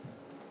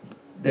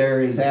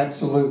There is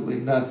absolutely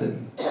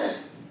nothing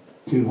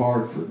too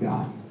hard for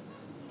God.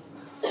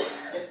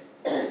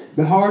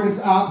 The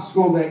hardest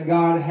obstacle that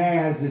God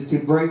has is to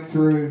break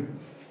through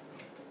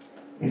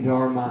into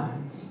our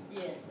minds.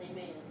 Yes,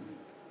 amen.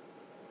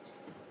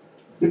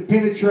 To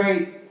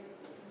penetrate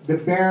the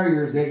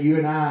barriers that you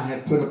and I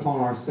have put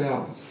upon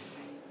ourselves.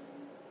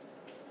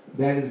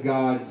 That is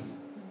God's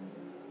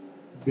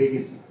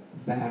biggest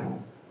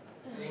battle.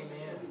 Amen.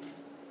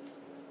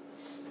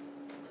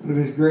 One of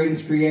His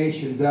greatest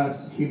creations,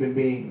 us human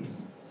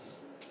beings.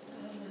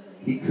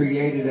 He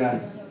created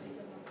us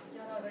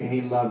and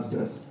He loves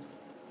us.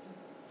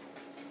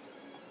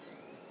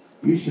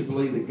 You should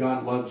believe that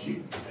God loves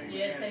you.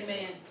 Yes,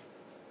 amen.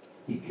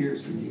 He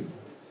cares for you.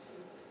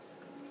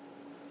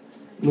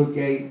 Luke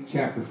 8,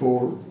 chapter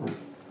 4, or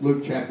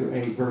Luke chapter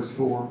 8, verse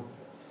 4.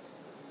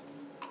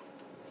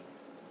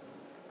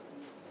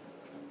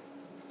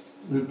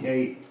 Luke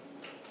 8,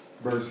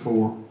 verse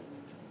 4.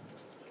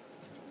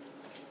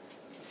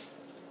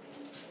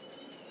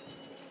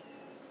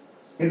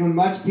 And when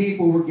much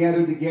people were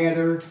gathered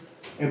together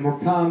and were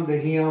come to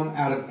him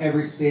out of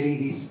every city,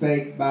 he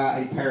spake by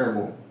a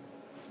parable.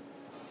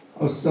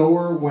 A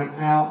sower went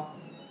out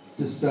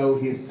to sow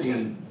his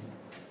seed.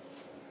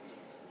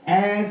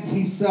 As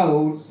he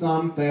sowed,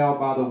 some fell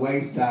by the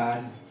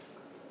wayside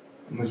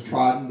and was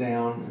trodden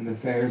down, and the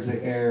fares of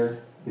the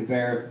air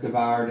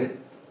devoured it.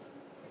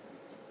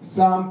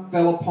 Some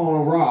fell upon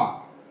a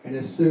rock, and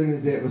as soon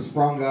as it was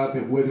sprung up,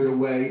 it withered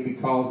away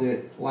because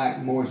it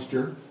lacked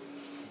moisture.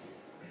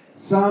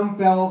 Some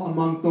fell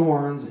among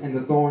thorns, and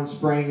the thorns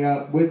sprang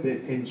up with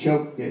it and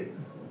choked it.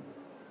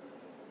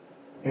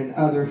 And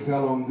other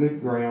fell on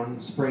good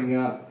ground, sprang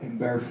up, and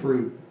bare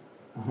fruit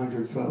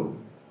 100-fold.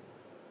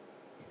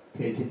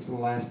 Pay attention to the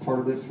last part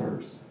of this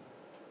verse.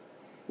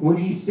 When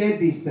he said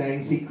these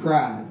things, he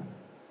cried,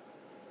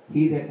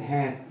 He that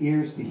hath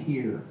ears to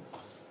hear,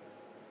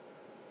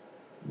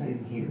 let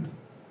him hear.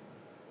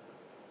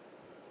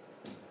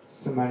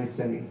 Somebody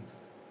say,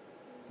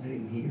 let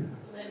him hear.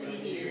 Let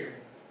him hear.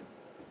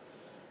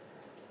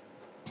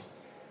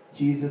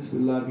 Jesus, we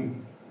love you.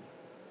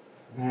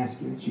 I'm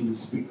asking that you would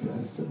speak to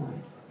us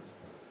tonight.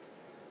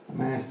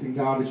 I'm asking,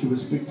 God, that you would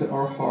speak to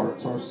our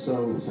hearts, our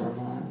souls, our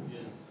minds.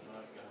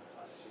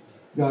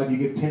 God, you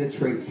could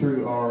penetrate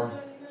through our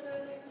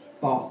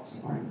thoughts,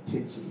 our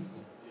intentions,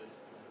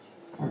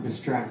 our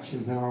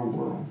distractions in our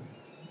world.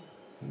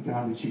 And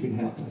God, that you can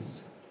help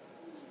us.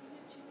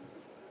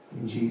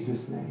 In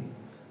Jesus' name.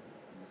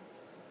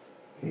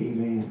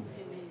 Amen.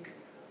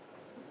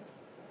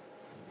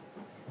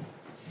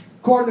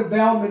 According to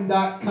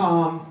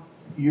Bellman.com,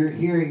 you're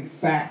hearing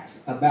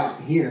facts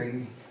about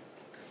hearing.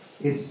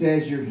 It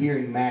says your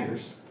hearing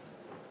matters.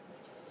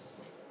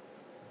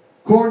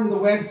 According to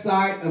the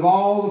website, of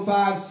all the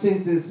five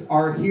senses,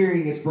 our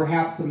hearing is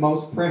perhaps the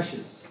most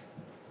precious.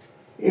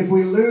 If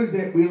we lose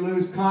it, we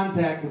lose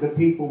contact with the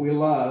people we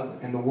love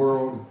and the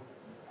world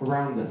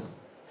around us.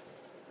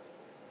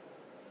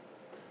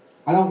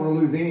 I don't want to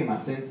lose any of my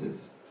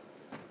senses.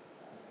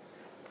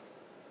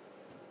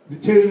 The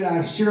two that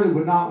I surely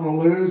would not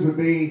want to lose would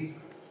be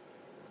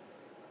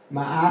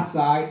my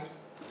eyesight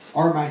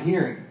or my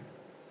hearing.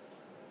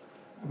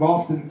 I've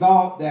often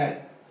thought that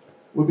it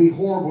would be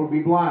horrible to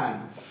be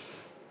blind.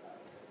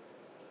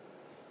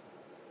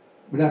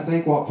 But I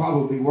think what would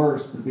probably be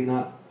worse would be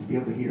not to be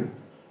able to hear.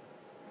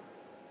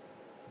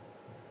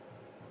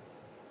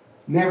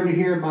 Never to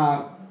hear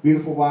my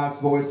beautiful wife's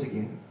voice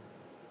again.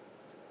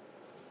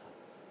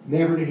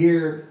 Never to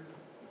hear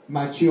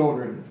my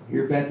children,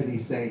 hear Bethany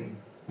sing,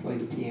 play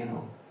the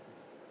piano,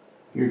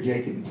 hear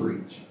Jacob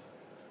preach.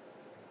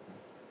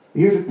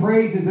 Hear the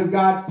praises of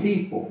God's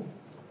people.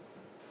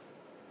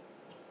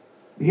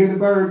 Hear the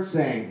birds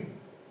sing.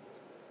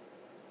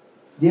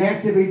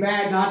 Yes, it'd be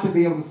bad not to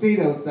be able to see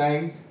those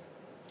things,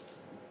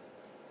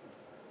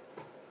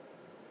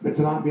 but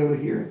to not be able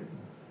to hear it.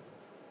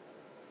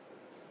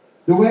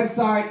 The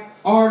website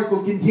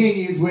article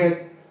continues with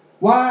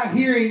why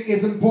hearing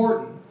is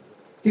important.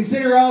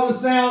 Consider all the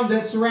sounds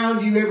that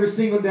surround you every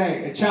single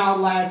day. A child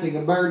laughing,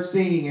 a bird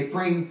singing, a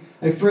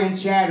friend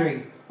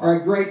chattering, or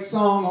a great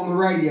song on the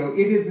radio.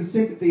 It is the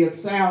sympathy of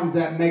sounds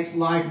that makes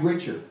life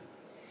richer.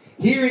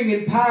 Hearing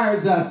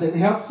empowers us and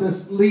helps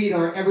us lead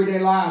our everyday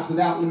lives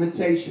without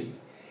limitation.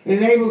 It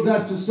enables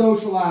us to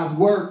socialize,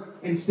 work,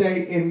 and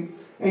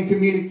and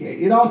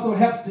communicate. It also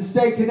helps to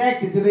stay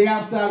connected to the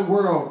outside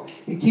world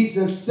and keeps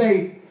us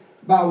safe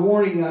by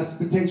warning us of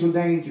potential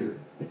danger.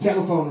 A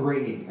telephone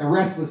ringing, a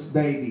restless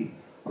baby,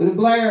 or the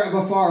blare of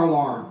a fire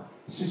alarm.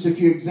 It's just a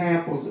few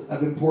examples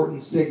of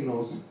important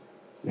signals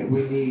that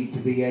we need to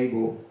be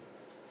able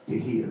to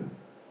hear.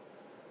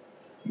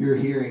 Your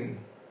hearing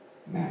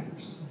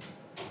matters.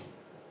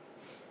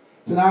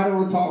 Tonight I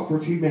want to talk for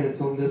a few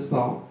minutes on this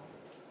thought.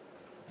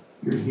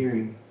 Your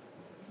hearing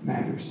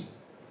matters.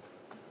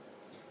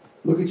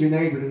 Look at your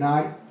neighbor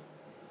tonight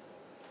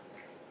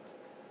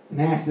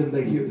and ask them if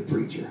they hear the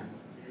preacher.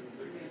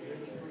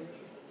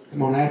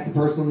 Come on, ask the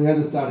person on the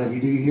other side of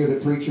you, do you hear the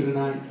preacher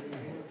tonight?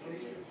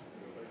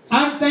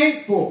 I'm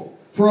thankful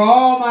for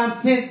all my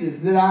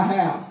senses that I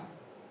have.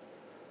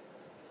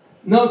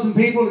 Know some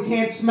people that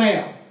can't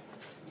smell.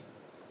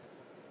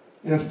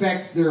 It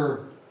affects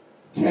their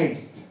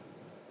taste.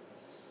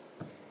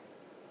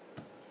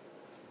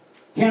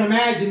 Can't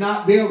imagine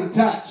not being able to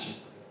touch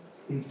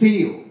and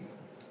feel.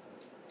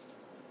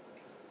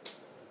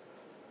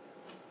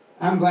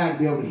 I'm glad to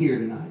be able to hear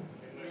tonight.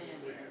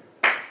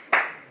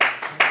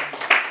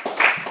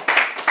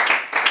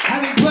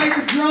 Having played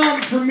the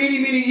drums for many,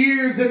 many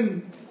years,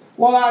 and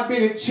while I've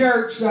been at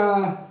church,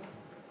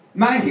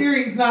 my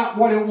hearing's not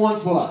what it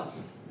once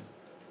was.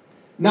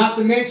 Not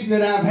to mention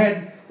that I've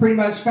had pretty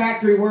much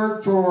factory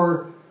work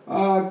for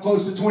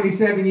close to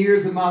 27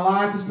 years of my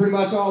life. Is pretty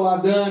much all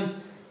I've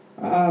done.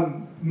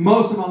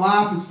 Most of my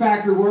life is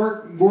factory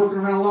work, working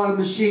around a lot of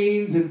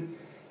machines,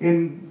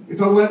 and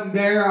if I wasn't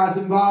there, I was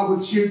involved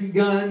with shooting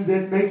guns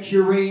that makes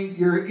your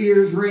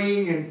ears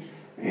ring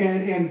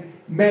and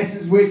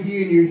messes with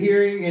you and your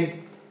hearing. And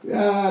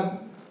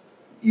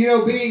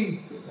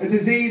being a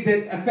disease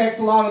that affects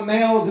a lot of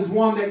males is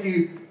one that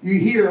you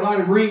hear a lot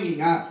of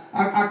ringing.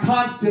 I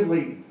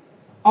constantly,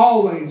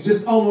 always,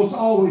 just almost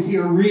always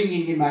hear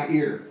ringing in my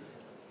ear.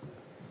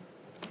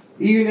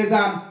 Even as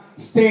I'm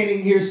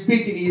standing here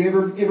speaking to you,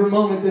 every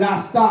moment that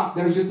I stop,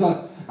 there's just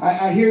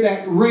I hear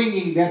that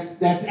ringing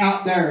that's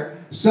out there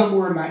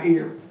somewhere in my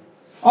ear.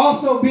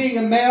 Also, being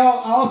a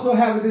male, I also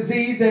have a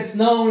disease that's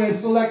known as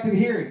selective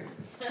hearing.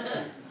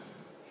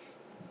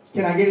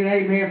 Can I get an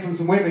amen from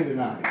some women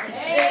tonight?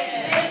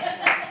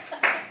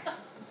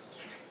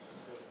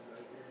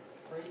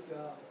 Praise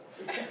God.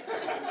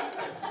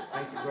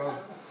 Thank you, bro.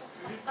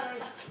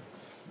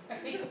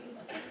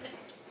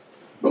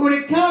 But when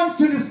it comes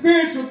to the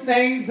spiritual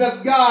things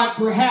of God,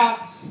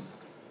 perhaps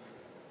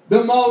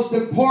the most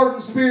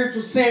important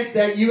spiritual sense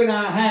that you and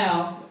I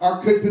have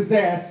or could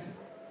possess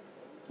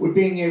would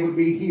being able to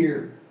be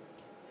here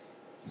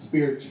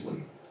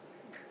spiritually.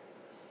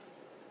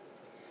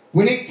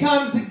 When it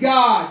comes to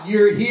God,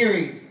 your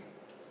hearing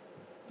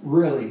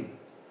really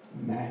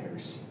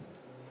matters.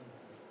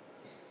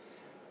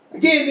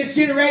 Again, this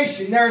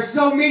generation, there are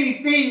so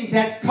many things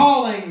that's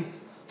calling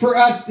for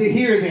us to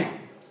hear them.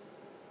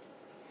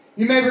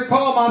 You may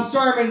recall my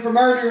sermon from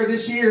earlier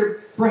this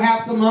year,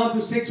 perhaps a month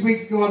or 6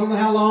 weeks ago. I don't know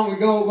how long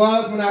ago it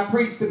was, when I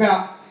preached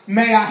about,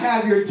 may I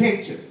have your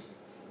attention.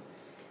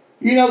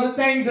 You know, the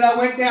things that I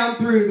went down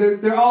through,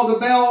 they're all the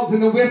bells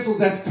and the whistles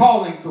that's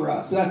calling for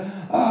us.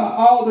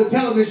 All the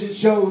television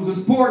shows, the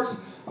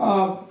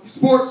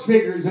sports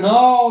figures, and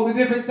all the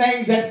different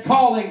things that's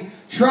calling,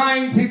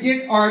 trying to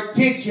get our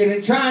attention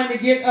and trying to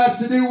get us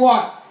to do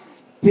what?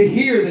 To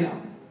hear them.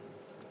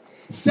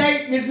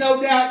 Satan is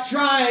no doubt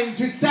trying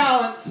to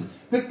silence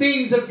the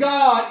things of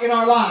God in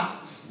our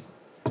lives.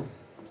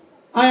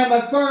 I am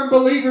a firm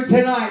believer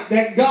tonight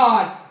that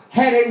God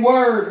had a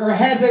word or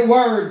has a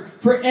word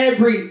for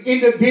every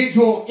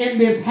individual in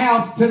this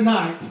house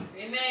tonight.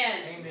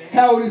 Amen.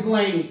 How old is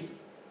Lainey?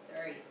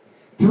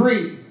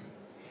 3.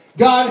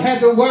 God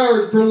has a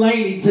word for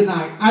Lainey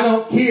tonight. I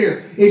don't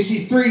care if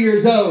she's 3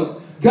 years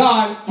old.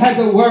 God has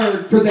a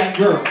word for that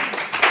girl.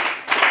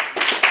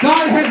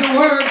 God has a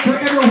word for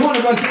every one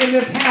of us in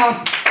this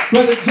house,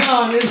 Brother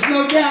John. There's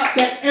no doubt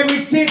that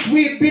ever since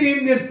we have been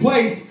in this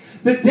place,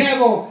 the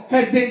devil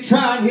has been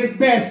trying his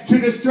best to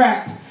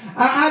distract.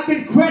 I've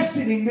been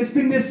questioning. There's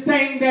been this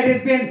thing that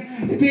has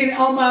been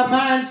on my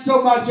mind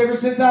so much ever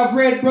since I've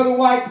read Brother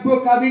White's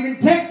book. I've even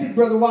texted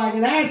Brother White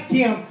and asked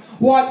him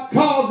what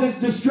causes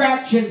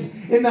distractions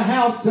in the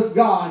house of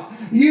God.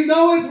 You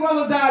know as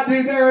well as I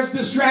do, there is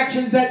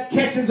distractions that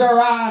catches our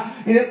eye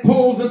and it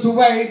pulls us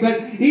away.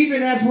 But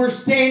even as we're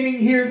standing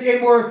here and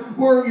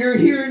you're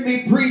hearing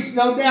me preach,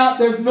 no doubt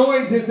there's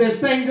noises, there's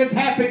things that's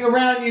happening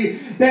around you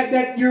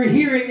that you're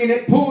hearing, and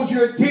it pulls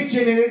your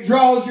attention and it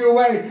draws you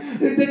away.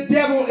 The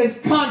devil is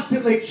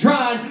constantly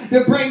trying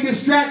to bring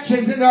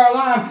distractions into our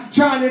life,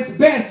 trying his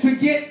best to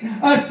get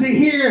us to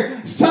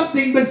hear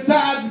something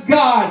besides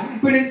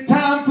God. But it's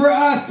time for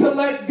us to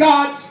let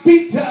God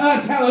speak to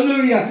us.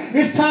 Hallelujah.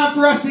 It's time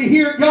for us to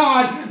hear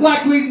God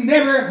like we've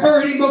never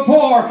heard him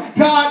before.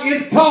 God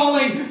is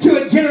calling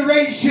to a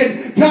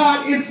generation.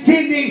 God is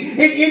sending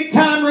an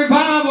end-time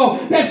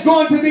revival that's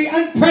going to be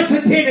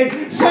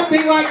unprecedented.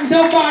 Something like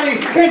nobody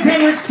has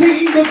ever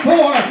seen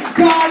before.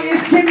 God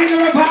is sending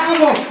a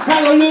revival.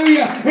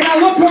 Hallelujah. And I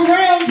look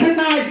around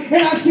tonight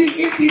and I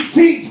see empty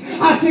seats.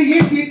 I see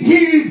empty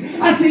pews.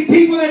 I see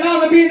people that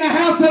ought to be in the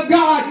house of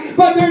God,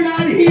 but they're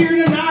not here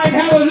tonight.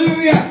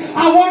 Hallelujah.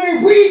 I wonder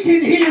if we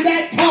can hear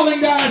that calling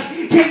to us.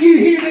 Can you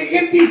hear the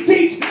empty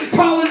seats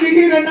calling to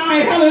you tonight?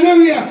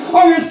 Hallelujah.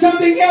 Or is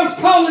something else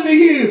calling to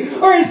you?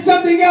 Or is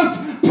something else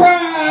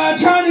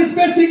trying its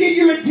best to get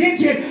your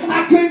attention?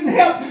 I couldn't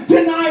help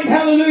tonight,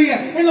 hallelujah,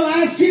 in the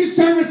last few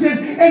services,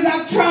 as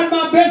I've tried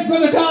my best,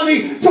 Brother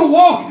Donnie, to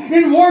walk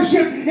in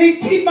worship and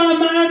keep my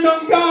mind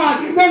on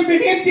God. There's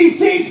been empty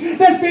seats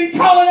that's been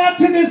calling out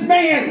to this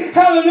man,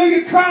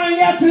 hallelujah, crying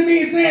out to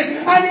me and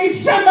saying, I need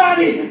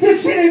somebody to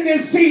sit in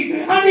this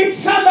seat. I need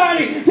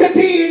somebody to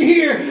be in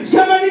here.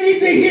 Somebody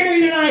needs to hear me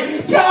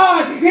tonight.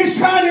 God is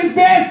trying his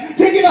best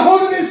to get a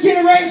hold of this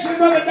generation,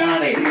 Brother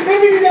Donnie. And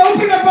we need to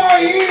open up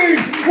our ears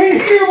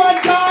and hear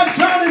what God's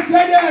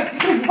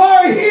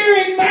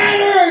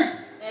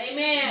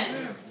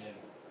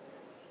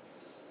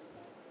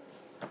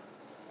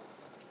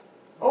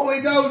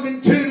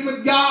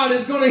God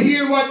is going to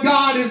hear what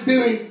God is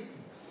doing.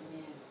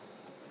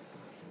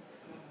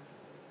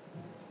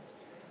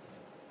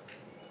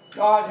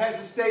 God has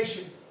a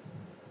station.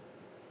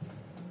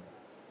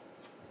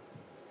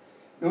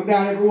 No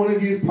doubt every one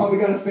of you has probably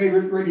got a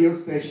favorite radio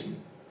station.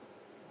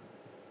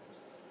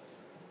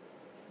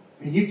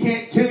 And you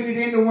can't tune it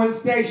into one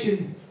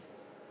station.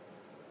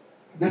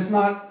 That's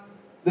not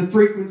the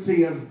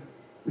frequency of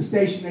the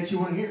station that you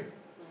want to hear.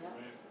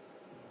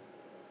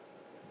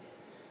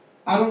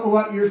 I don't know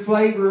what your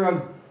flavor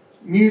of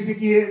music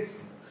is.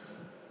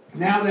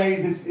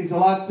 Nowadays, it's a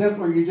lot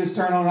simpler. You just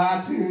turn on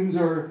iTunes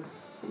or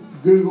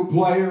Google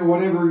Play or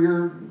whatever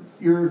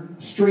your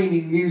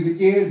streaming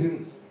music is,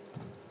 and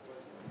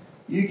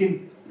you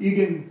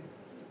can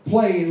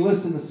play and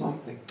listen to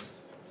something.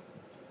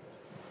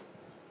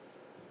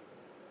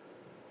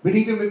 But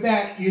even with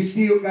that, you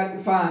still got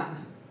to find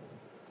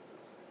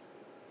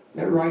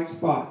that right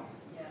spot.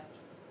 Yeah.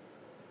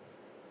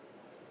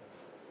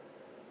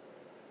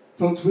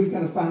 Folks, we've got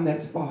to find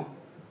that spot.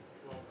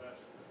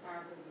 Our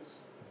position.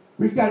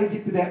 We've got to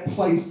get to that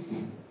place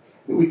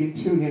that we can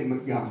tune in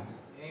with God.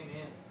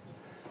 Amen.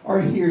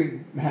 Our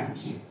hearing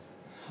matters.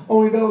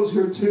 Only those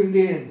who are tuned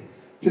in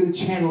to the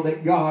channel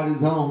that God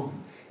is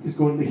on is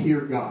going to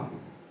hear God.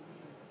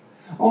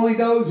 Only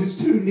those who's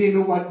tuned in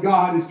to what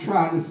God is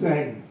trying to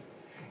say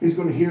is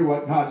going to hear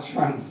what God's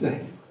trying to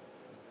say.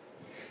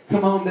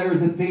 Come on, there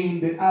is a theme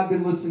that I've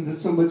been listening to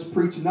so much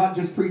preaching, not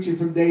just preaching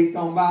from days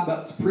gone by,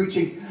 but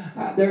preaching.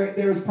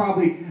 There's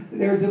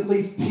at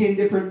least 10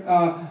 different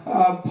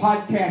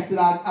podcasts that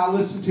I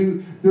listen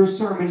to their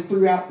sermons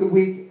throughout the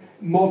week.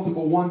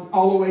 Multiple ones,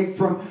 all the way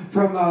from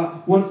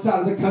one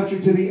side of the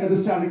country to the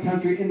other side of the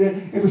country. And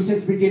then ever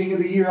since the beginning of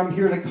the year, I'm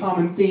hearing a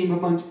common theme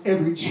among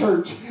every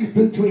church,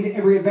 between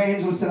every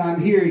evangelist that I'm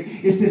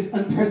hearing. It's this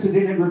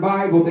unprecedented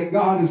revival that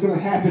God is going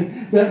to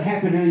happen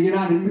in the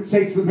United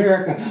States of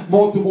America.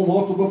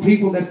 Multiple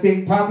people that's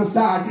being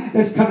prophesied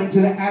that's coming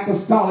to the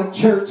apostolic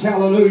church.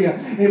 Hallelujah.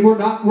 And we're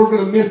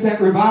going to miss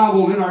that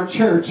revival in our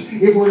church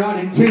if we're not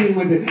in tune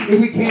with it. If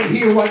we can't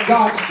hear what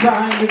God's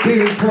trying to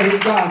do,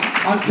 praise God.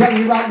 I'm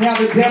telling you right now,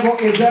 the devil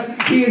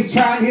is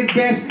trying his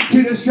best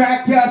to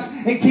distract us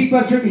and keep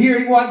us from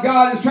hearing what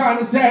God is trying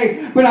to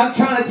say. But I'm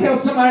trying to tell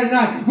somebody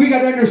tonight, we got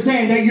to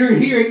understand that your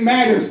hearing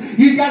matters.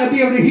 You've got to be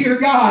able to hear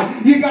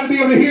God. You've got to be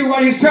able to hear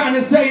what He's trying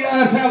to say to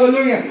us.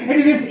 Hallelujah. And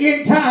in this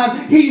end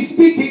time, He's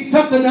speaking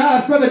something to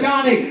us, Brother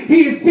Donnie.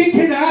 He is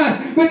speaking to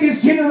us. But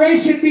this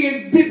generation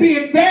being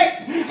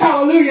vexed,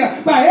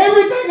 hallelujah, by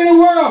everything in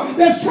the world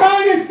that's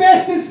trying its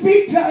best to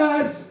speak to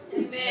us.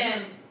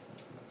 Amen.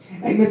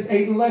 Amos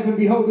 8:11,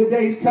 behold, the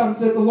days come,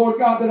 said the Lord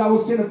God, that I will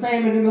send a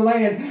famine in the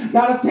land,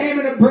 not a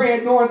famine of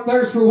bread, nor a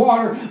thirst for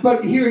water,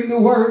 but hearing the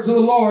words of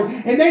the Lord.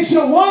 And they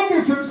shall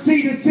wander from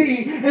sea to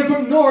sea, and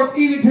from north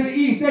even to the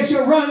east. They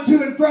shall run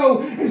to and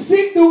fro, and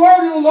seek the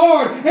word of the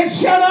Lord, and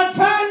shall not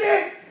find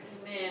it.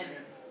 Amen.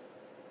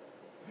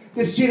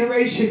 This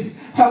generation,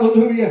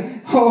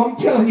 hallelujah, oh, I'm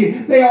telling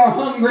you, they are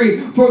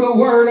hungry for the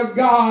Word of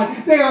God.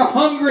 They are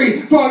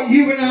hungry for what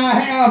you and I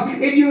have,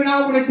 and you and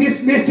I want to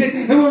dismiss it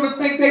and want to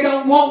think they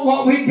don't want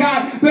what we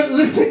got. But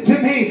listen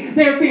to me,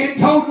 they're being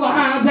told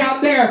lies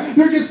out there.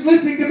 They're just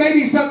listening to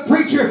maybe some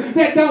preacher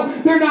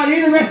they're not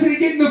interested in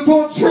getting the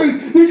full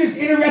truth. They're just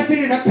interested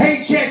in a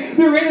paycheck.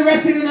 They're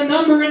interested in the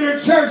number in their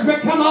church.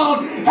 But come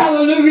on,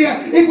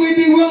 hallelujah, if we'd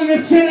be willing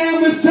to sit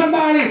down with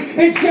somebody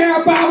and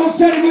share a Bible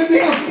study with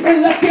them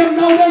and let them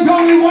know there's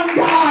only one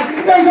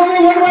God. There's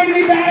only one way to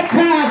be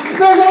baptized.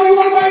 There's only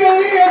one way to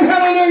live.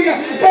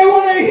 Hallelujah. They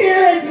want to hear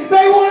it.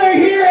 They want to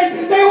hear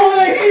it. They want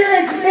to hear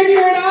it. And you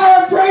and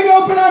I are afraid to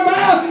open our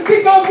mouth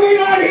because we're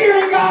not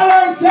hearing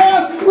God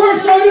ourselves. We're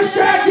so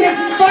distracted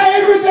by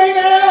everything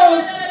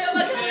else.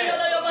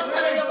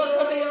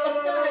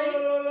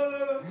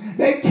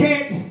 They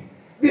can't,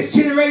 this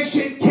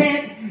generation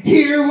can't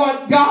hear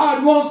what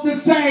God wants to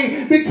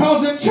say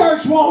because the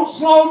church won't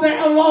slow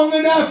down long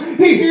enough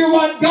to hear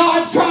what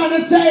God's trying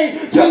to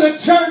say to the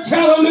church.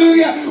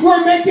 Hallelujah.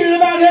 We're making it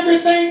about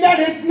everything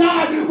that it's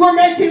not. We're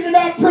making it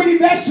about pretty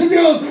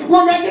vegetables.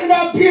 We're making it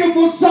about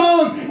beautiful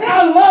songs. And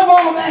I love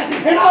all that.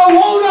 And I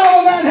want all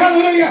of that.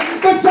 Hallelujah.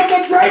 But some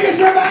of the greatest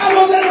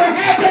revivals that ever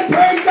happened,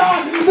 praise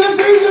God, the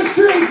Azusa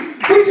Street.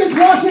 We just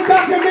watched a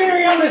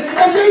documentary on it.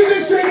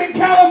 Azusa Street in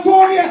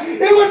California.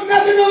 It was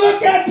nothing to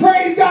look at,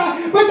 praise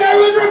God. But there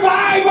was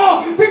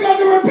revival because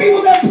there were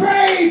people that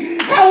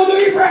prayed,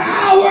 hallelujah, for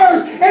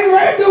hours and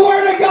read the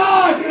Word of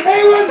God.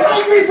 They was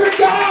hungry for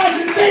God.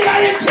 They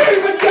got in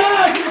tune with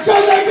God so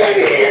they could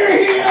hear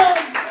Him.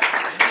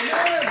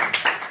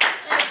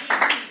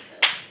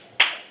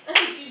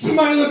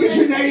 Somebody look at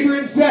your neighbor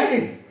and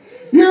say,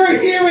 your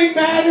hearing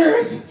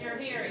matters. Your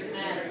hearing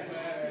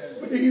matters.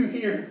 What do you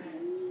hear?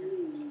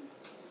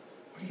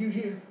 You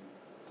hear?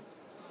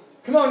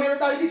 Come on,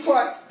 everybody be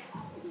quiet.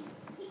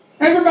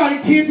 Everybody,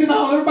 kids and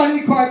all, everybody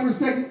be quiet for a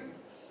second.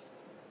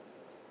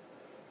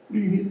 What do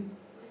you hear?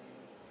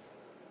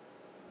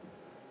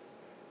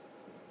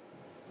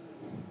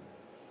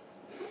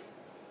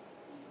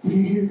 What do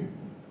you hear?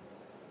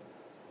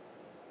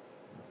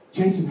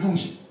 Jason,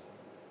 hush.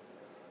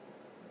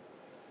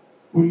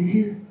 What do you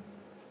hear?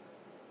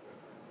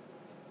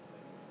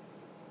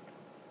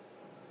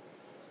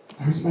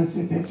 I heard somebody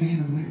set that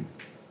fan over there.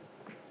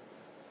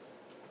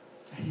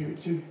 I hear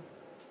it too.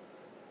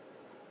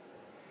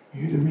 I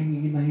hear the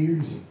ringing in my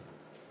ears.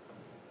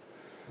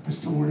 But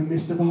somewhere in the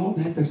midst of all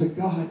that, there's a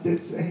God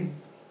that's saying,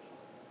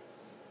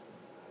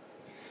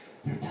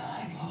 they're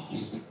dying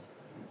lost.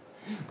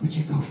 Would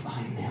you go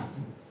find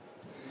them?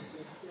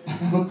 I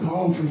have a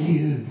call for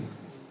you.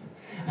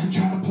 I'm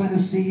trying to plant a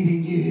seed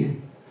in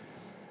you.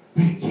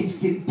 But it keeps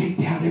getting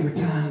picked out every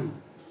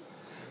time.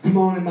 Come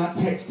on, in my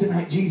text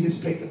tonight, Jesus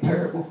spake a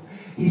parable.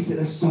 He said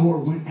a sower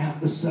went out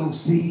to sow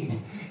seed.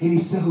 And he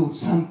sowed.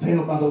 Some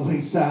fell by the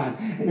wayside.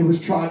 And it was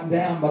trodden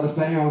down by the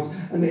fowls.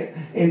 And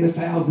the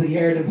fowls of the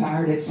air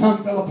devoured it.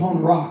 Some fell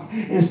upon rock.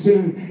 And as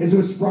soon as it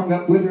was sprung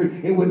up,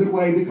 it withered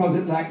away because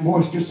it lacked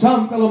moisture.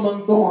 Some fell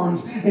among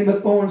thorns. And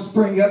the thorns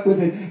sprang up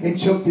with it and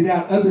choked it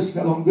out. Others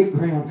fell on good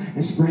ground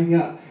and sprang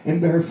up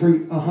and bare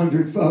fruit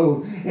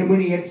 100-fold. And when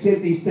he had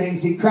said these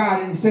things, he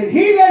cried and said,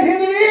 He that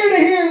hath an ear to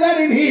hear,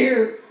 let him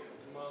hear.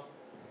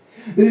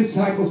 The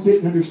disciples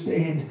didn't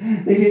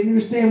understand. They didn't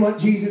understand what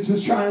Jesus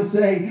was trying to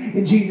say.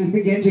 And Jesus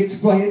began to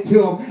explain it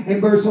to them. In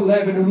verse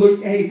 11 of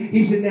Luke 8,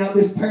 he said, now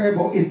this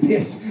parable is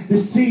this. The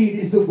seed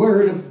is the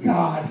word of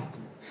God.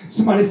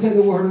 Somebody say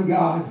the word of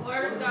God.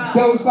 Word of God.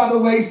 Those by the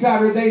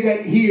wayside are they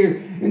that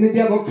hear. And the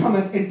devil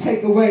cometh and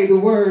take away the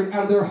word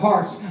out of their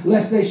hearts,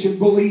 lest they should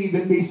believe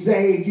and be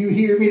saved. You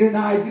hear me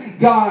tonight?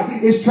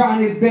 God is trying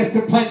his best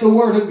to plant the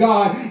word of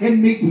God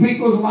in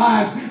people's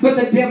lives. But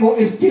the devil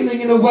is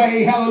stealing it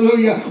away,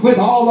 hallelujah, with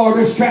all our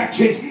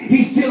distractions.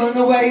 He's stealing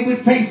away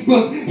with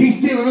Facebook. He's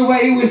stealing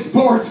away with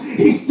sports.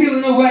 He's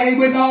stealing away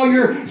with all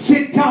your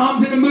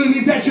sitcoms and the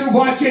movies that you're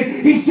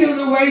watching. He's stealing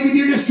away with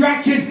your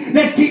distractions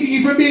that's keeping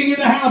you from being in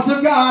the house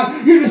of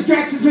God. Your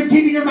distractions from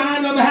keeping your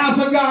mind on the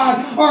house of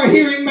God or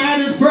hearing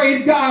matters.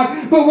 Praise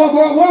God. But what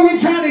are we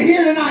trying to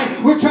hear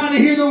tonight? We're trying to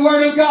hear the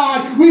word of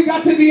God. We've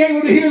got to be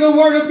able to hear the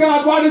word of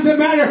God. Why does it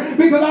matter?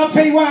 Because I'll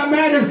tell you why it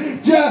matters.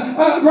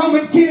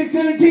 Romans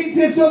 10:17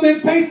 says, so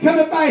then faith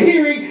cometh by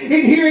hearing,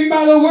 and hearing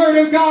by the word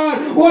of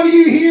God. What do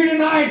you hear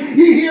tonight?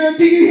 Do you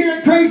hear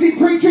a crazy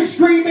preacher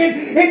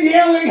screaming and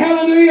yelling,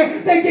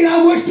 hallelujah, thinking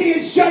I wish he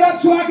had shut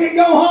up so I could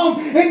go home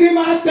and do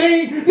my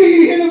thing? Do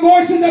you hear the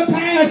voice of the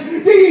past?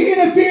 Do you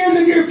hear the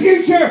fears of your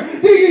future?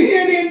 Do you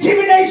hear the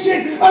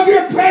intimidation of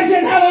your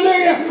present?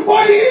 Hallelujah.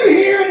 What do you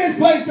hear in this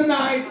place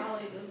tonight?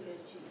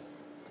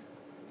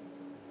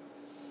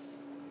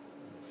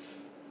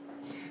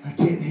 I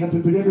can't help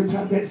it, but every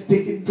time that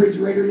stinking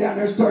refrigerator down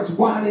there starts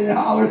whining and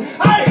hollering,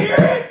 I hear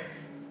it.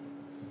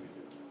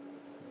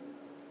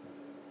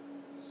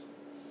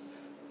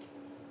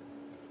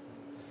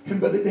 And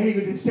Brother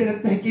David, instead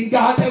of thanking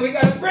God that we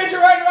got a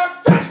refrigerator,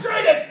 I'm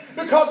frustrated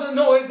because of the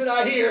noise that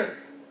I hear.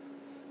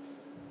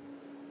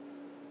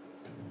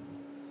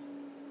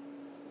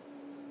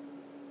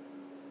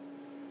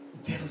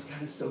 The devil's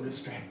got us so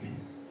distracted.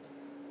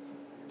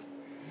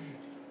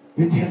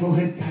 The devil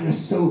has got us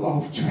so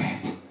off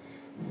track.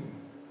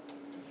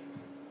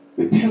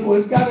 The devil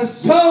has got us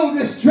so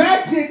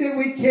distracted that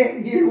we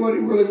can't hear what he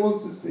really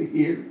wants us to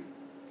hear.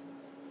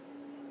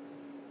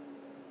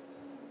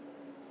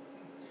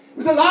 It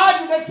was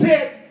Elijah that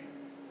said,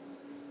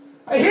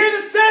 I hear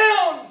the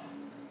sound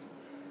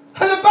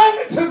of the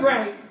abundance of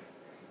rain.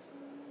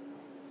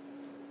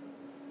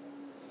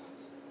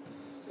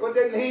 You know what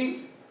that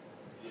means?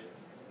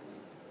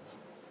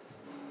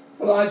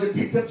 Elijah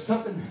picked up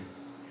something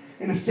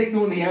in a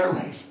signal in the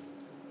airways.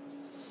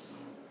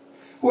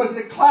 Was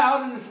it a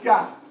cloud in the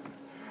sky?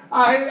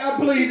 I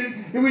believe it.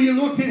 And when you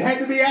looked, it had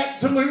to be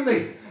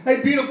absolutely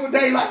a beautiful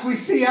day like we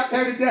see out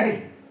there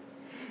today.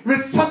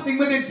 But something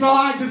within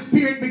Elijah's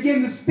spirit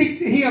began to speak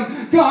to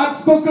him. God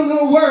spoke a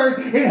little word.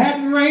 It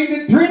hadn't rained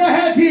in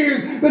 3.5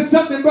 years. But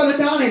something, Brother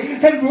Donnie,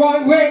 had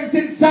raised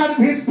inside of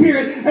his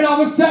spirit. And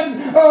all of a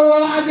sudden,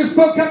 Elijah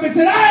spoke up and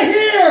said, I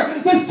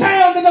hear the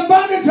sound of the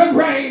abundance of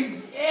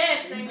rain.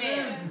 Yes,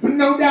 amen.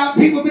 No doubt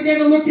people began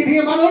to look at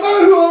him. I don't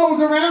know who all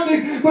was around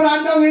him, but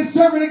I know his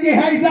servant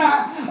Gehazi,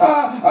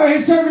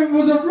 his servant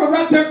was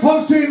right there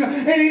close to him.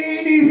 And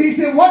he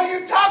said, what are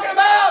you talking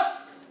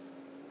about?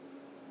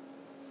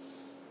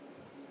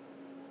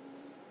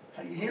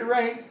 How do you hear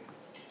rain?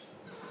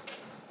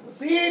 I don't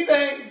see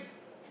anything.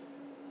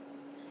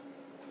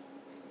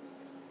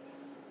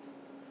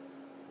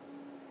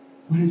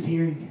 What is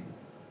hearing?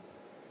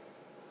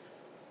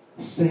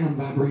 Sound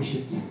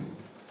vibrations.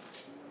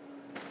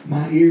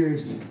 My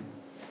ears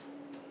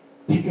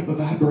pick up a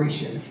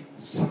vibration of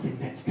something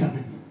that's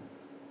coming.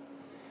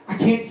 I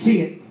can't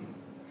see it.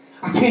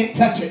 I can't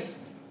touch it.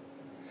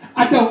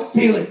 I don't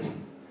feel it.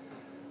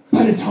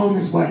 But it's on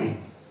its way.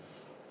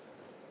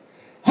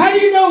 How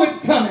do you know it's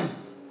coming?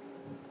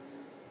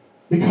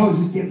 Because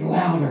it's getting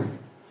louder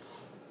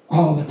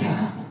all the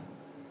time.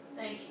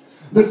 Thank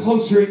you. The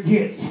closer it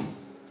gets,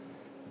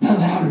 the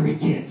louder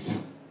it gets.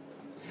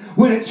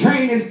 When a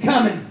train is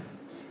coming,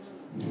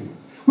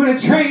 when a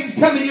train's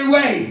coming your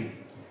way,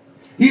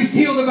 you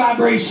feel the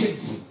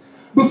vibrations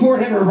before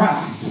it ever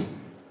arrives.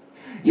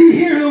 You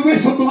hear the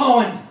whistle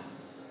blowing.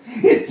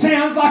 It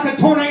sounds like a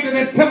tornado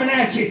that's coming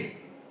at you.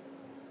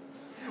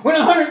 When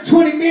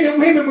 120 men and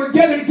women were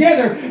gathered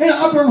together in an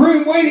upper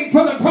room waiting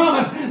for the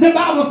promise, the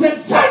Bible said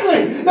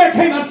suddenly there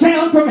came a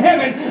sound from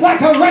heaven like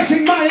a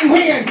rushing mighty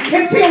wind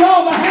and filled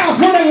all the house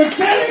where they were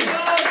sitting.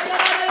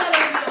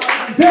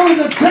 There was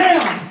a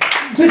sound.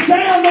 The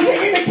sound was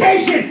an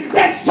indication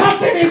that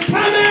something is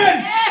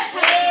coming.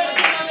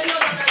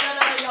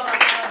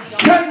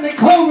 Suddenly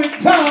cloven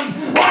tongues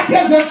like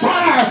as a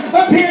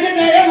fire appeared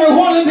into every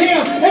one of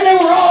them, and they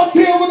were all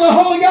filled with the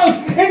Holy Ghost,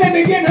 and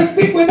they began to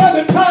speak with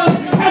other tongues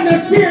as the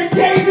Spirit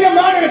gave them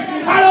utterance.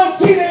 I don't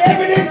see the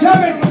evidence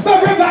of it,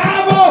 but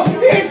revival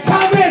is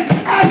coming.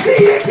 I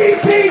see empty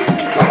seats,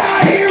 but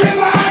I hear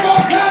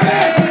revival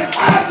coming.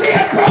 I see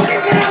a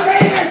broken down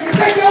man.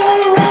 They don't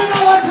want to run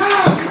all the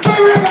time, but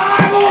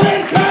revival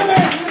is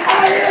coming.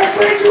 I hear a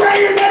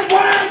refrigerator that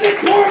whines and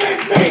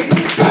torments me,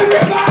 but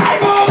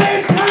revival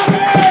is coming.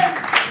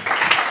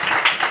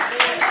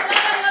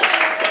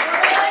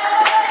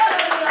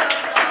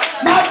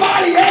 My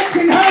body aches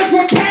and hurts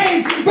with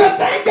pain, but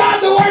thank God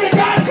the Word of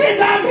God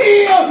says I'm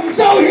healed.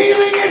 So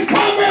healing is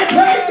coming.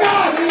 Praise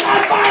God.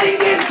 I'm fighting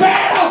this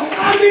battle.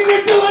 I'm in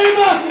this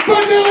dilemma,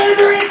 but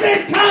deliverance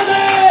is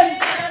coming.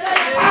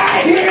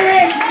 I hear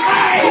it.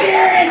 I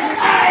hear it.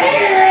 I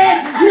hear it.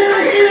 Your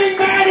hearing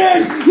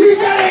matters. You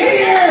gotta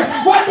hear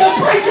what the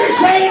preacher's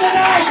saying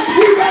tonight.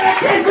 You gotta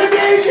kiss the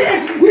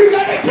vision. You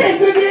gotta kiss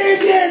the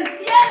vision.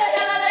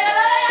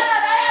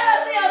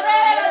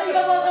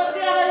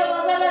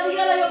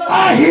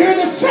 I hear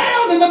the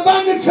sound and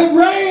abundance of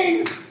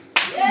rain.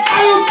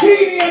 I don't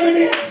see any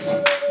evidence.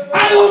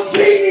 I don't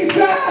see any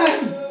sign.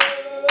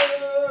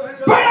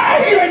 But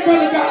I hear it,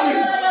 Brother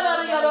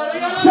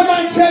Dolly.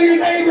 Somebody tell your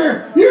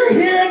neighbor, your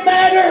hearing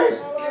matters.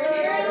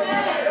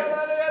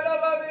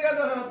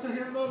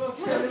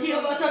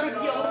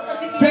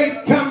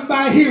 Faith comes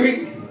by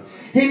hearing,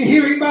 and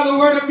hearing by the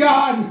Word of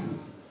God.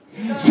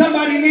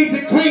 Somebody needs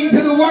to cling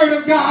to the Word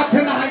of God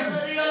tonight.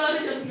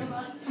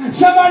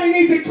 Somebody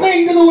needs to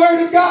cling to the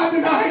Word of God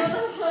tonight.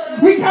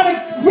 We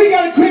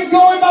gotta quit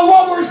going by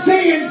what we're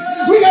seeing.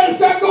 We gotta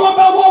start going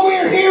by what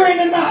we're hearing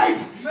tonight.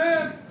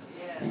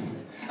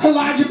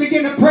 Elijah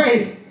began to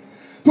pray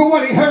for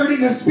what he heard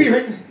in the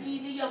Spirit.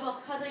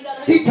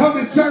 He told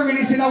his servant,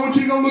 he said, I want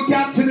you to go look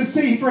out to the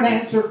sea for an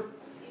answer.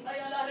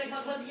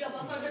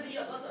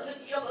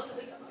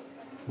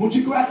 Won't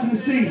you go out to the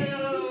sea?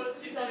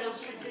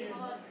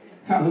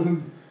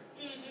 Hallelujah.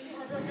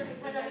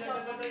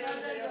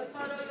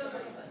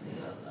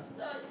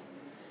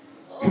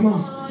 Come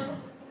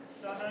on.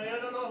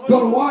 Go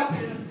to what?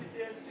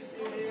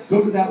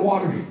 Go to that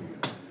water.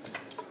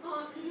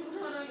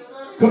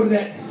 Go to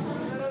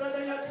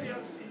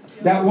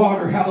that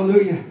water.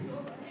 Hallelujah.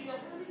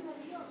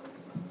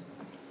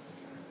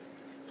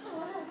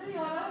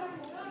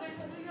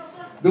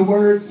 The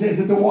Word says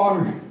that the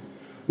Word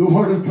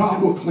of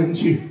God will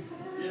cleanse you.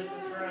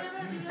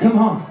 Come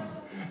on.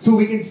 So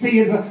we can see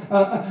as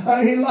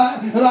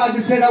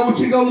Elijah said, I want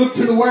you to go look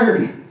to the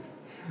Word.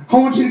 I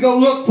want you to go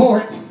look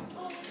for it.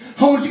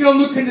 I want you to go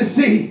look in the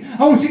sea.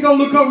 I want you to go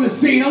look over the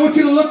sea. And I want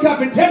you to look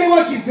up and tell me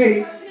what you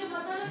see.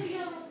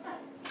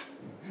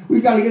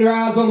 We've got to get our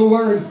eyes on the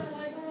Word.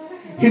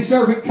 His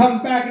servant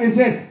comes back and he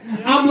said,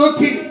 I'm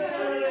looking,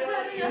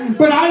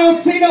 but I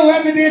don't see no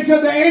evidence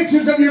of the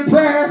answers of your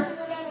prayer.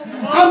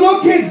 I'm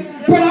looking,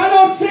 but I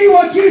don't see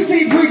what you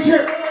see,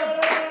 preacher.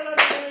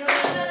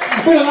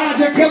 But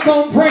Elijah kept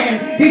on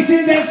praying. He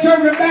sends that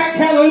servant back.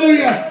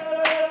 Hallelujah.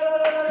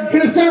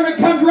 And the servant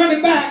comes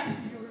running back.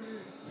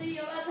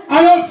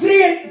 I don't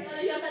see it.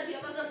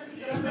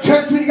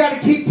 Church, we got to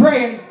keep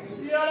praying.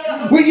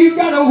 When you've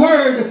got a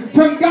word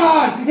from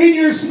God in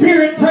your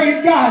spirit,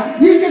 praise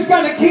God, you just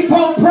got to keep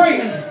on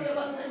praying.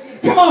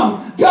 Come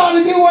on. God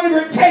will do whatever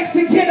it takes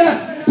to get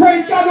us,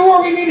 praise God, to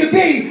where we need to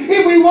be.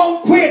 If we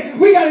won't quit,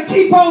 we got to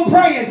keep on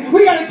praying.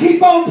 We got to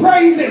keep on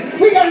praising.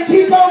 We got to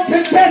keep on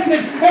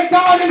confessing that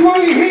God is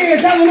who He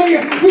is.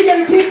 Hallelujah. We got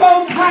to keep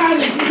on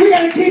tithing. We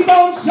got to keep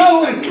on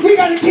sowing. We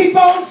got to keep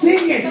on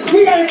singing.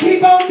 We got to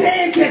keep on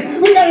dancing.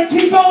 We got to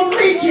keep on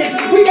reaching.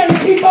 We got to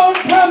keep on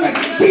coming.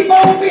 Keep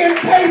on being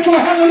faithful.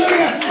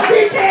 Hallelujah.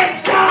 We can't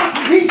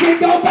stop. He said,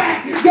 go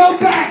back, go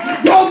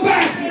back, go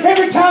back.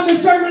 Every time the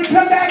servant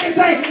come back and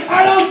say,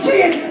 I don't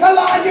see it,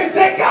 Elijah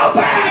said, go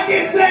back,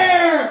 it's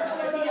there.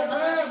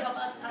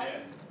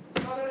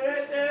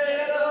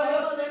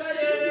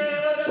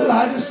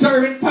 Elijah's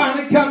servant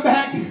finally come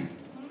back.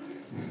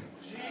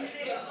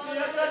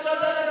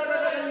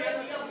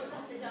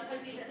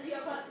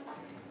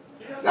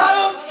 I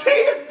don't see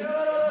it.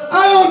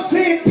 I don't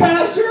see it,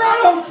 Pastor. I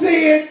don't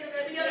see it.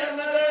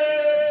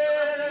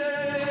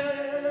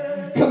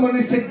 Come on,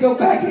 he said, go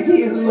back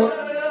again and look.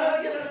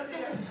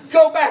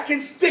 Go back and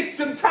stick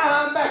some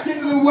time back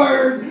into the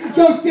Word.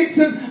 Go stick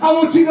some. I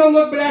want you to go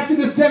look. But after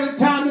the seventh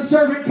time, the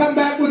servant come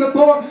back with a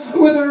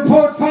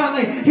report.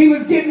 Finally, he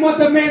was getting what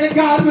the man of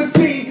God was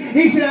seeing.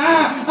 He said,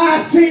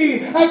 I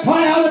see a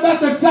cloud about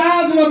the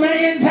size of a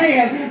man's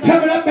hand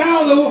coming up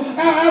out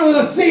of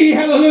the sea.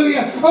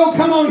 Hallelujah. Oh,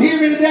 come on, hear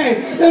me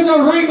today. There's a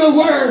rhema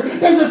word.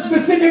 There's a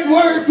specific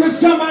word for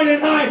somebody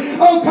tonight.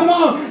 Oh, come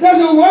on.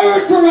 There's a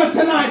word for us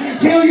tonight.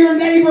 Tell your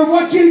neighbor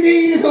what you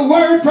need is a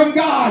word from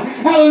God.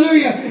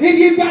 Hallelujah. If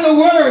you've got a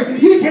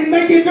word, you can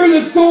make it through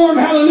the storm.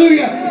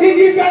 Hallelujah. If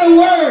you've got a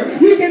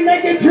word, you can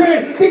make it through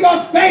it,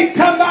 because faith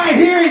comes by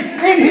hearing,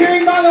 and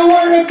hearing by the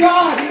word of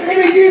God. And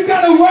if you've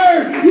got a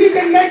word, you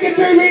can make it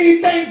through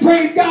anything.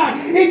 Praise God.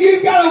 If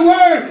you've got a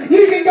word,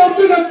 you can go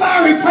through the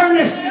fiery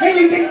furnace and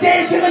you can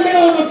dance in the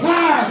middle of the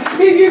fire.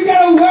 If you've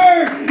got a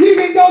word, you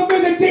can go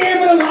through the den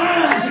with the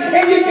lions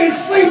and you can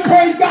sleep,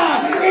 praise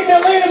God, in the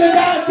land of the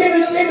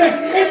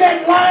in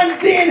that lion's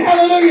den.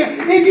 Hallelujah.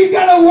 If you've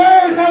got a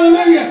word,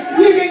 hallelujah,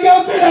 you can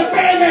go through the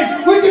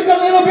famine with just a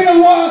little bit of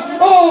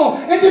oil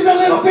and just a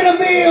little bit of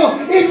meal.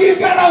 If you've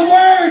got a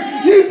word,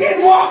 you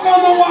can walk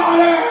on the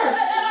water.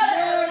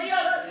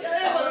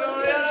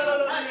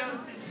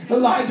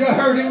 Elijah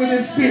heard it with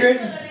his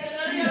spirit.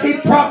 He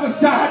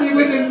prophesied it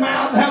with his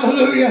mouth.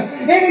 Hallelujah.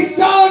 And he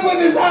saw it with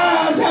his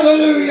eyes.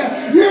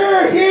 Hallelujah.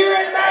 Your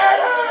hearing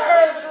matters.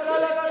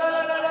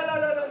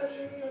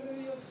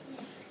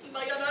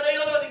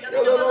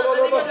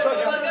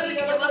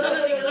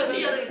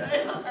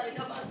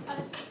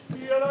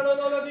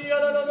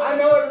 I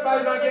know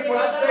everybody's not getting what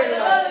I'm saying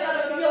tonight.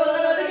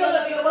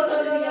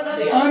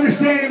 I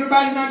understand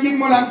everybody's not getting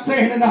what I'm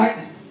saying tonight.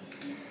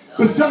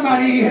 But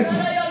somebody is.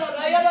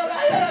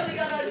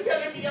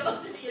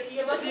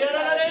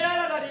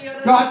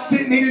 God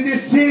sent me to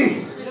this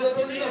city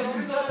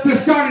to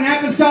start an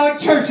apostolic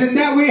church, and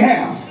that we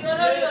have.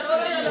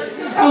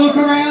 I look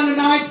around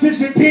tonight,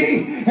 Sister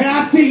Penny, and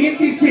I see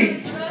empty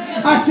seats.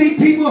 I see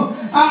people,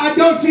 I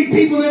don't see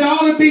people that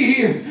ought to be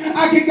here.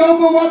 I can go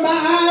by what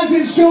my eyes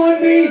is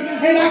showing me,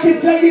 and I can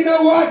say, you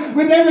know what,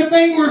 with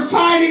everything we're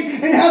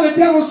fighting and how the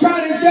devil's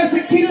trying his best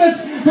to keep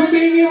us from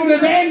being able to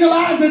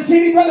evangelize the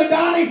city, Brother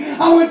Donnie,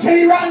 I want to tell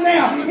you right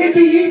now, it'd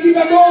be easy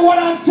by going what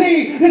I'm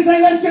seeing to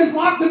say, let's just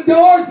lock the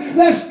doors,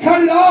 let's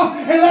cut it off,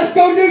 and let's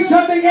go do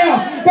something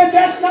else. But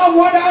that's not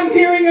what I'm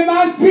hearing in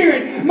my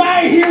spirit.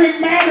 My hearing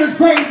matters,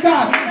 praise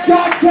God.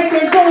 God said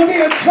there's going to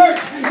be a church.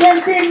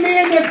 There's been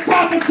men that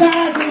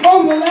prophesied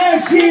over the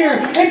last year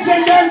and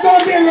said there's going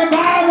to be a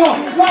revival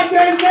like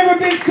there's never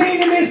been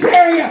seen in this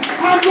area.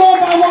 I'm going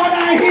by what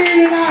I hear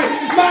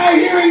tonight. My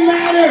hearing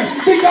matters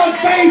because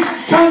faith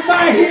comes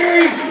by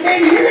hearing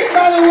and hearing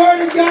by the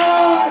word of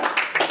God.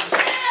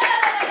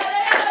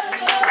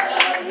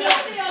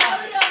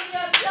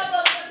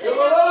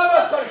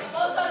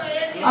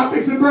 I'm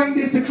fixing to bring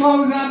this to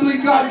close, and I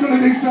believe God's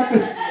going to do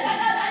something.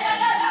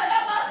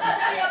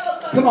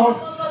 Come on.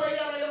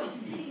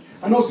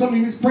 I know some of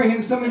you is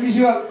praying, some of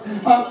you up,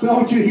 but I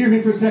want you to hear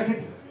me for a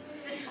second.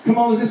 Come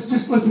on, just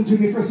listen to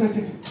me for a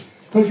second.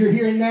 Because your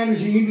hearing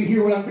matters, you need to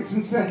hear what I'm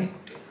fixing to say.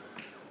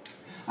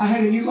 I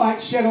had a new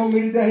light shed on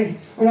me today.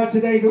 Or not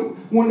today, but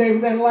one day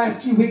within the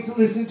last few weeks of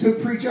listening to a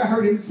preacher, I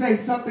heard him say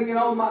something, and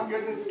oh my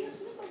goodness,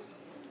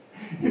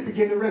 it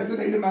began to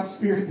resonate in my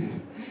spirit.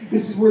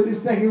 This is where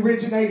this thing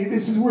originated.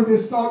 This is where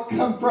this thought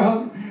come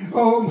from.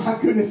 Oh my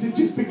goodness, it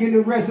just began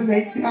to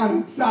resonate down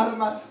inside of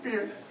my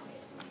spirit.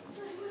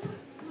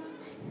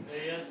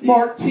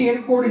 Mark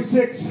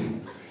 10:46.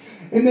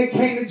 And they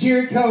came to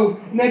Jericho.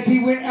 And as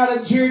he went out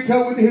of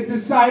Jericho with his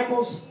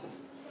disciples,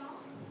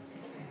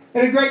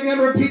 and a great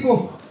number of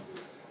people,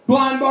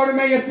 blind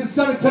Bartimaeus, the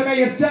son of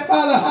Timaeus, sat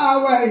by the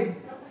highway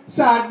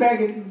side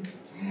begging.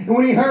 And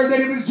when he heard that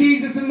it was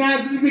Jesus of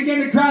Nazareth, he began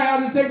to cry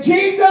out and say,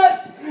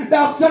 Jesus,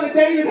 thou son of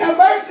David, have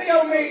mercy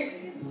on me.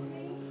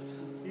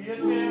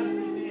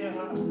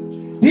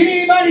 Did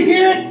anybody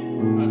hear it?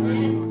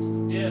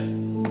 Yes.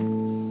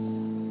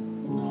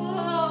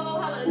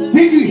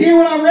 Did you hear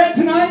what I read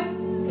tonight?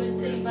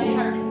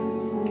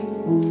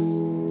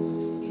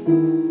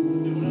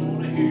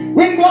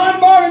 When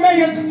blind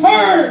Bartimaeus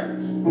heard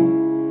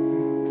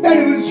that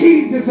it was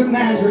Jesus of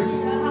Nazareth.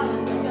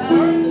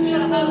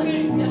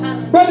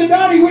 Brother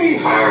Donnie, when he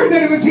heard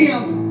that it was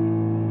him.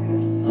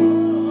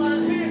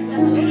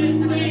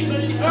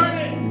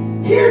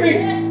 Hear me.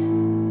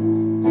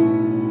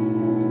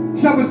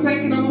 So I was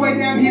thinking on the way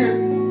down here,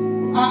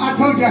 I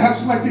told you I have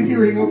selective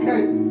hearing,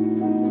 okay?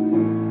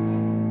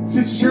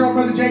 Sister Cheryl,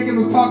 Brother Jacob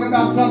was talking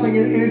about something,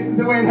 and it's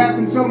the way it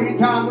happens so many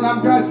times when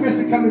I'm driving,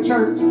 especially come to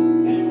church.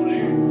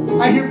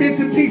 I hear bits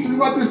and pieces of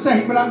what they're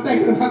saying, but I'm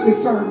thinking about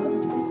this sermon.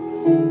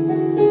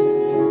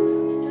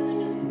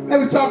 They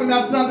was talking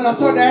about something. I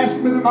started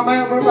asking whether my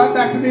mind went right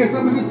back to this.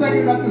 I was just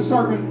thinking about this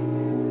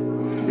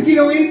sermon. If you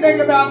know anything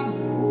about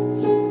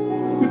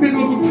the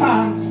biblical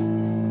times,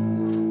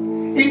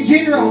 in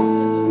general,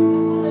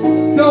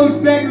 those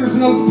beggars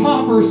and those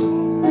paupers,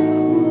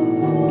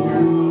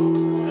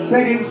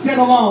 they didn't sit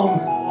alone.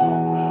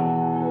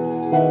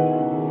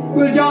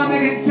 Brother John, they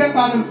didn't sit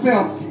by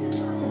themselves.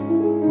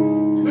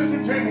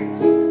 Listen to me.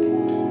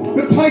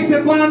 The place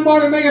that blind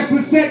Bartimaeus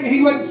was sitting,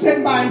 he wasn't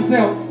sitting by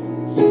himself.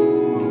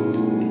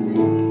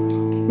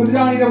 Brother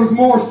Johnny, there was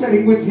more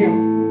sitting with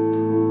him.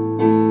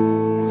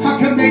 How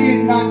come they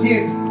did not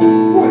get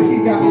what he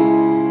got.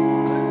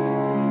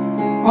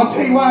 I'll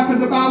tell you why,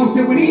 because the Bible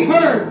said when he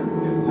heard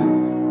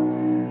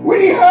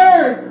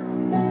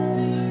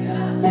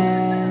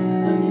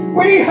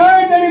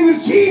that it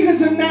was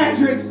Jesus of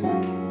Nazareth.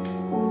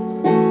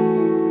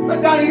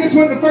 But Donnie, this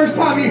wasn't the first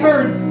time he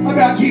heard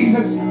about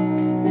Jesus.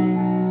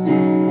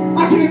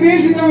 I can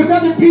envision there was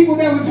other people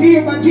that was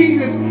healed by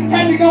Jesus.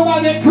 Had to go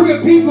by that crew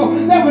of people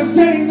that was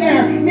sitting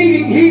there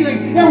needing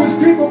healing. There was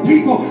crippled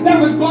people. There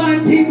was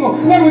blind people.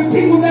 There was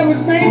people that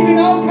was maimed in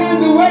all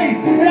kinds of ways.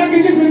 And I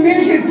could just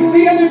envision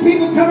the other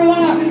people come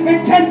along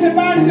and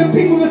testify to the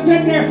people that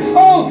sat there.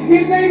 Oh,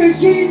 his name is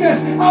Jesus.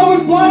 I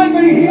was blind,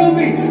 but he healed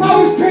me. I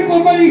was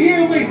crippled, but he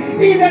healed me.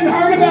 He done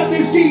heard about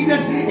this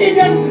Jesus. He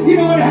done, you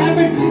know what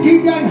happened?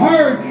 He done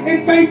heard.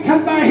 And faith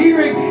comes by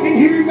hearing, and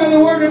hearing by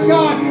the word of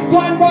God.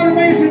 Blind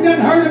Bartimaeus had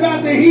done heard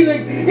about the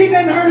healings. He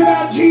done heard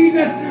about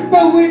Jesus.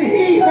 But when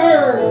he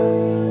heard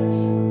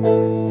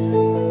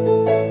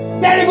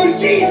that it was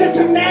Jesus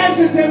of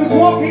Nazareth that was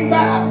walking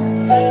by,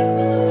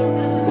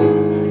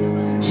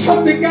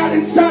 something got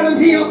inside of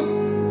him.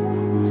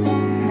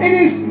 In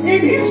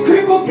his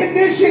crippled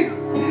condition,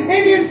 in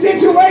his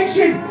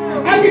situation,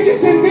 I could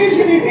just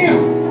envision him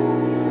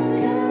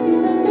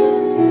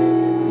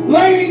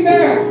laying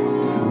there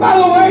by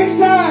the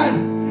wayside,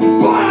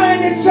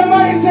 blind, and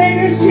somebody saying,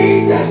 "It's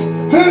Jesus."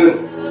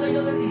 Who?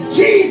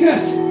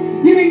 Jesus.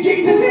 You mean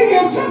Jesus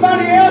healed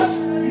somebody else?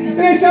 And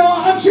they say,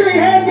 "Oh, I'm sure he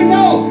had," but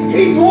no,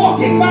 he's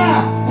walking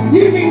by.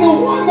 You mean the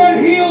one that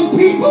heals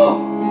people?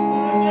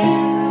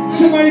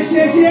 Somebody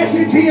says, "Yes,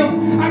 it's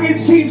him." I can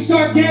see him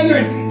start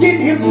gathering,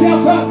 getting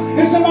himself up,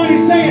 and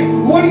somebody's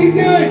saying, "What are you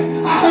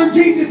doing?" "I heard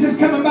Jesus is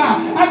coming by.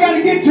 I got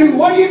to get to him."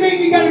 "What do you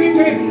mean you got to get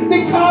to him?"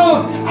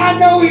 "Because I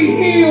know he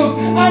heals.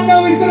 I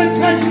know he's going to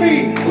touch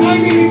me. I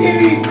need to get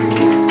him."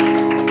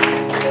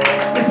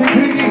 Listen to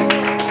me.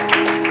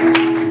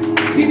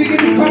 He began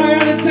to cry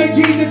out and say,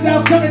 "Jesus,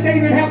 thou son of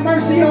David, have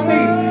mercy on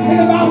me." And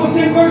the Bible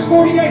says, verse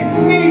 48,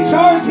 many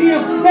charged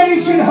him that he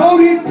should hold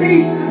his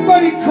peace,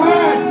 but he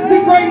cried the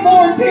great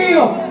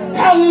ordeal.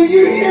 Hallelujah.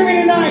 You hear me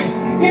tonight?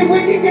 If we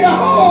can get a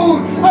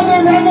hold of the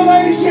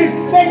revelation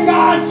that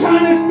God's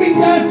trying to speak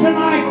to us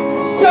tonight,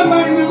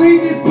 somebody would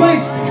leave this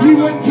place. You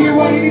wouldn't care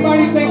what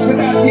anybody thinks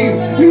about you.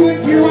 You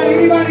wouldn't care what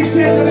anybody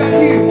says about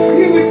you.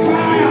 You would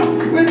cry out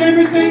with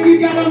everything you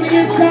got on the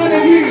inside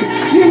of you.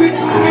 You would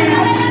cry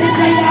out and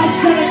say, "Thou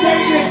son of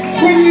David."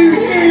 When you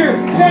hear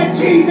that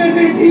Jesus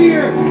is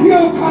here,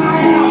 you'll cry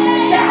out,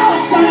 "Thou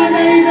son of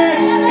David,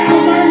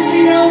 have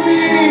mercy on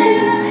me."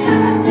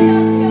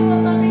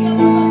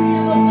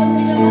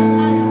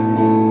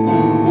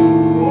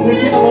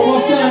 Listen, I'm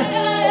almost done.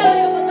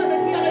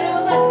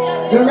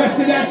 The rest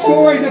of that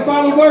story, the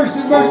final verse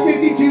in verse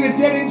 52, it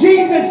said, "And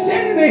Jesus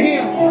said unto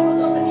him,"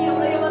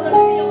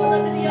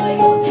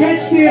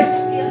 catch this,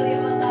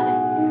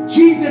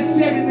 Jesus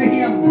said unto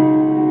him,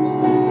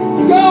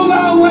 "Go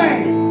thy way,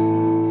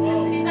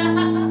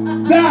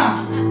 thy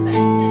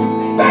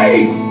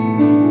faith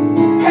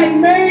had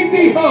made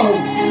thee whole."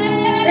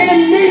 And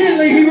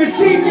immediately he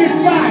received his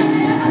sight.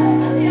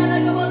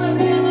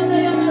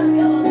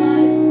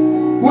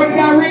 What did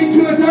I read to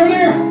us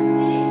earlier?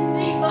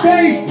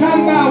 Faith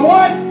comes by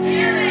what?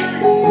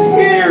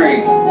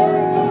 Hearing.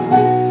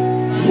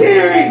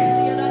 Hearing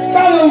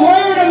by the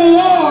word of the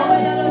Lord.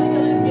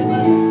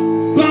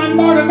 Blind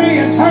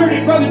Bartimaeus heard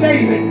it, Brother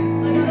David,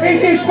 and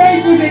his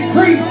faith was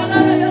increased.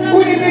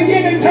 When he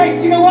began to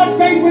take, you know what?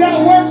 Faith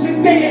without works is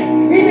dead.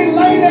 He didn't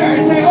lay there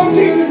and say, "Oh,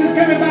 Jesus is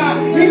coming by.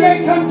 He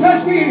may come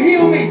touch me and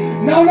heal me."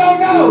 No, no,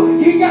 no.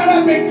 He got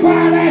up and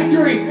cried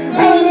after him.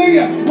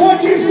 Hallelujah.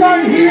 Once you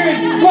start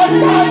hearing what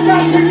God's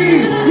got for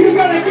you, you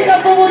got to get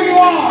up from where you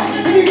are.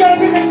 And you got to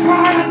begin to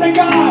cry out to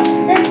God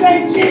and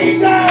say,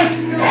 "Jesus,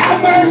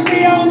 have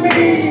mercy on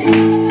me."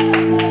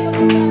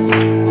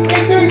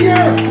 And through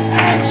your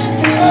acts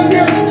of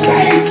your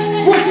faith,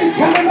 which is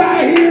coming by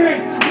hearing,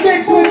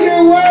 mixed with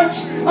your works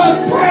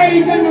of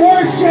praise and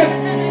worship,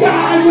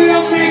 God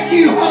will make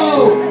you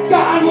whole.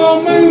 God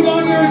will move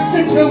on your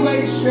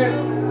situation.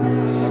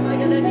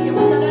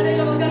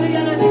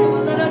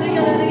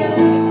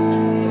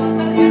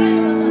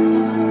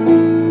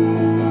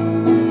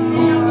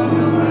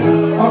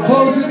 I'll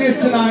close with this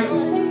tonight.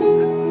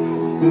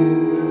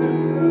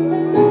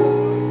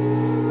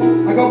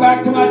 I go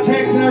back to my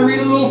text and I read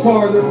a little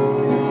farther.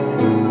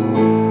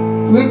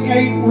 Luke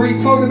 8, where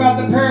he told about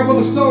the parable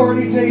of the sower,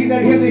 and he said, "He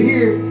that hath to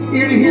hear,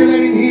 ear to hear, let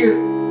him hear."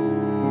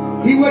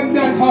 He wasn't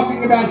done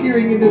talking about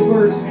hearing in this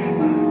verse,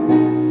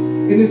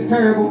 in this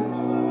parable.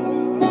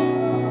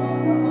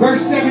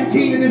 Verse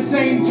 17 in this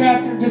same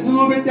chapter, just a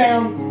little bit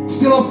down,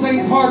 still the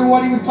same part of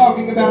what he was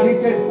talking about. He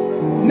said,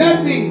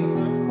 "Nothing,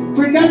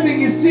 for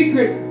nothing is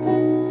secret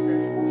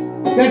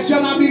that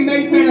shall not be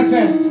made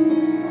manifest,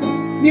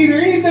 neither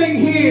anything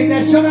hid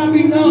that shall not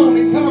be known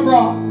and come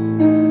abroad."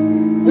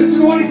 Listen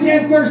to what he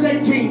says, verse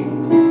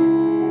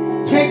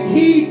 18. "Take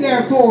heed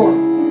therefore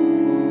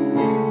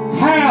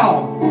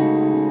how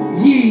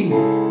ye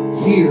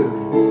hear.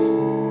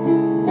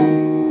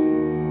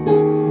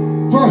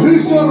 For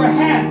whosoever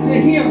hath, to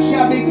him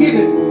shall be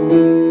given.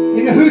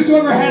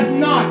 whosoever hath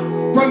not,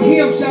 from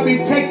him shall be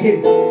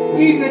taken,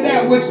 even of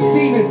that which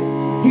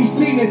he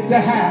seemeth to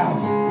have.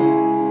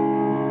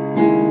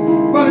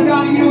 Brother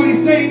Donnie, you know what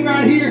he's saying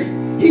right here?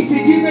 He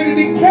said, you better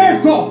be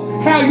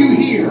careful how you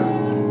hear.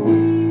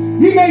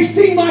 You may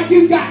seem like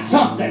you've got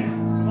something.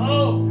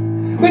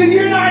 But if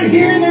you're not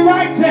hearing the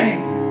right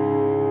thing,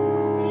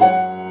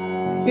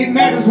 it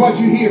matters what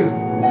you hear.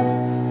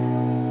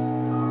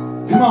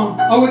 Come on.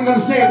 I wasn't going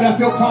to say it, but I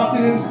feel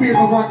prompted in the Spirit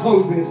before I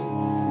close this.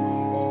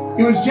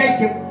 It was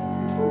Jacob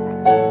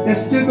that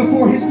stood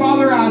before his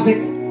father Isaac,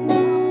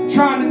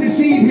 trying to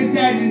deceive his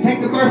daddy to take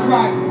the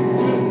birthright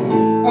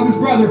of his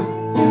brother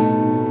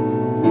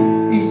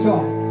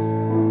Esau.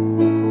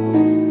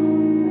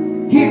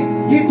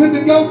 He put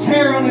the goat's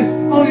hair on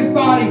his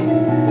body.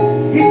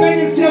 He made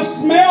himself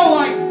smell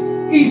like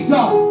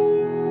Esau.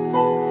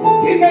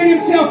 He made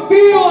himself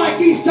feel like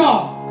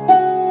Esau.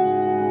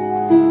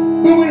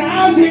 But when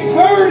Isaac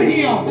heard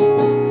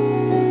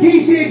him,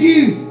 he said,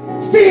 you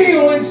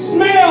feel and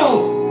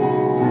smell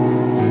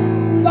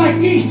like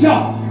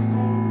Esau,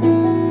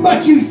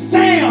 but you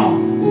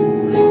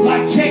sound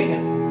like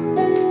Jacob.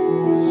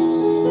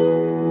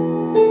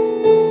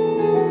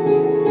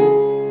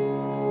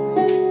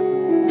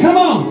 Come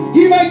on,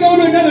 you may go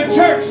to another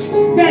church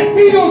that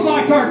feels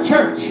like our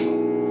church.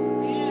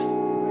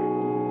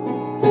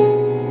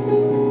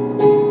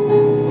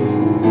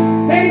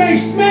 They may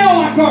smell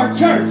like our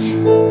church.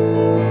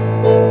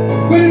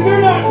 But if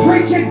they're not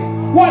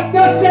preaching what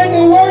thus said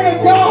the Word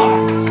of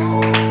God,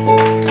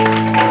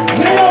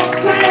 they don't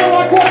sound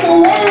like what the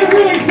Word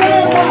really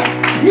sounds like.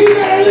 You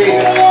better leave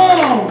it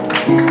alone.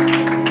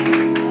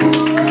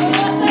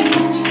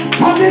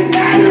 Because it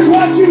matters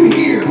what you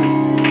hear.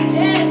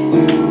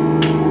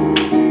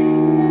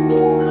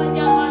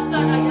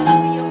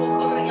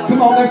 Come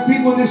on, there's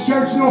people in this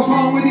church, you know what's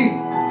wrong with you?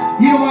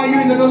 You know why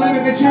you're in the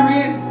dilemma that you're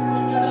in?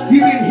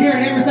 You've been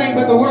hearing everything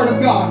but the Word of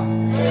God.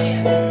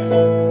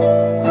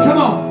 Come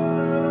on.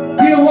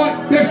 You know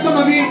what? There's some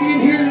of you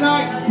in here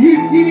tonight.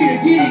 You need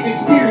a Gideon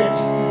experience.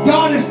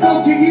 God has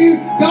spoke to you.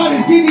 God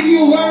has given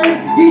you a word.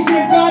 He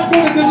says God's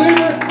going to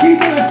deliver. He's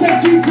going to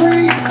set you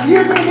free.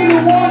 You're going to be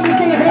the one that's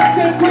going to help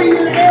set free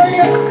your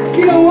area.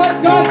 You know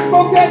what? God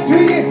spoke that to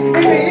you,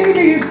 and the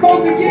enemy has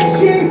spoken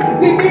against you.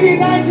 The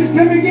Midianites has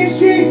come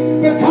against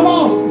you. But come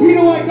on. You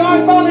know what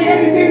God finally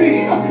had to do to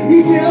him?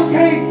 He said,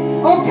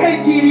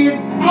 okay, Gideon,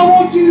 I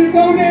want you to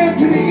go down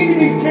to the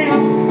enemy's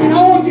camp, and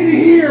I want you to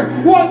hear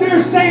what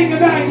they're saying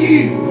about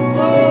you.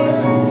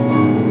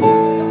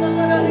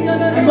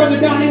 And Brother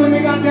Donnie, when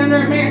they got down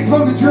there, a man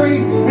told a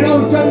dream, and all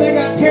of a sudden they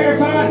got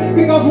terrified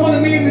because one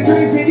of the men in the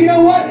dream said, you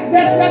know what?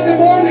 That's nothing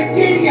more than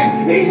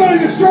Gideon. He's going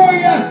to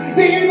destroy us.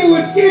 The enemy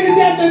was scared to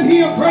death of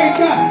him. Praise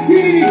God.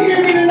 You need to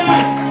hear me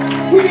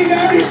tonight. We need to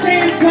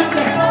understand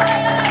something.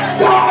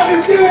 God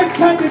is doing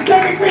something. 2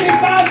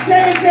 Corinthians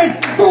 5:7 says,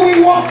 for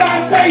we walk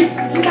by faith,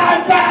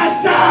 not by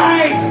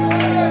sight.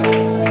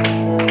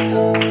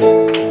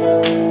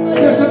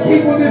 There's some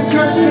people in this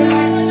church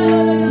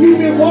tonight. You've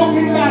been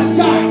walking by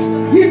sight.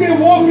 You've been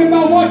walking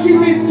by what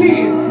you've been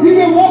seeing. You've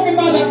been walking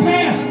by the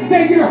past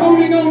that you're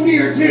holding on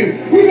dear to.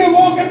 You've been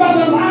walking by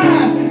the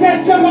lies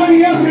that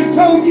somebody else has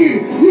told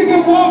you. You've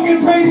been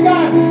walking, praise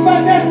God,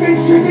 but that's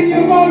been tripping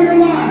you all your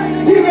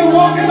life. You've been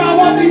walking by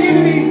what the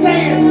enemy's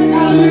saying,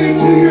 hallelujah,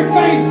 to your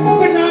face,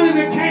 but not in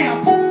the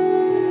camp.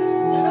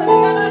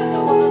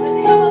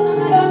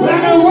 But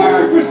I got a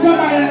word for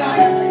somebody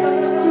tonight.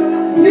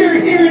 Your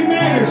hearing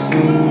matters.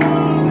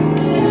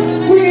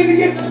 We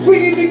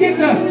need to get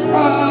the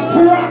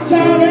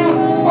peroxide out,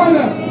 or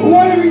the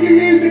whatever you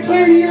use to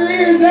clear your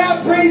ears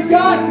out. Praise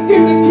God.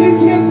 Get the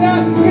Q-tips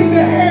out. Get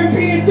the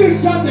hairpin. Do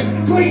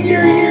something. Clean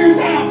your ears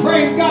out.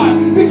 Praise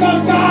God.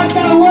 Because God's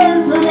got a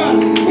word for us.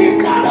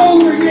 It's not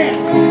over yet.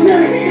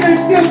 Your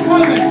healing's still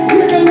coming.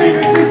 Your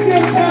deliverance is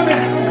still coming.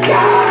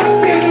 God's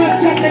still going to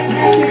set the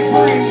captive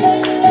free.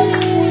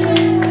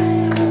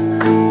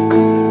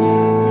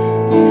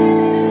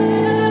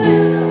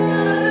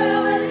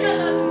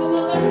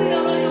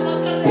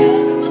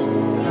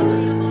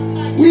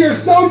 We are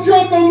so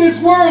drunk on this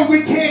world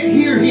we can't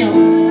hear Him.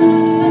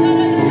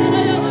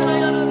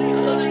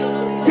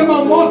 Come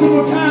on,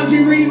 multiple times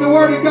you're reading the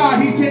Word of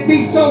God. He said,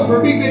 be sober,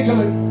 be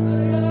vigilant.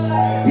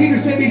 Peter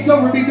said, be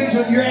sober, be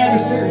vigilant, your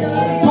adversary.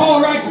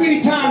 Paul writes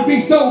many times,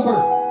 be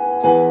sober.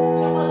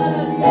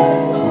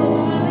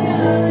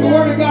 The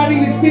Word of God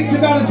even speaks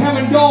about us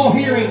having dull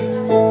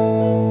hearing.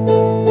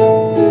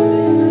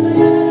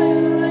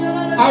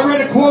 I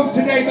read a quote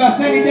today by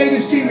Sammy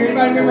Davis Jr.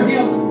 Anybody remember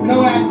him?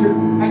 No actor.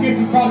 I guess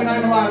he's probably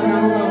not alive now. I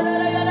don't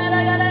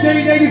know.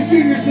 Sammy Davis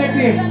Jr. said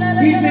this.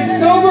 He said,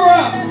 sober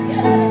up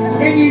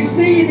and you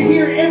see and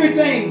hear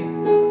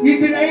everything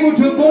you've been able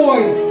to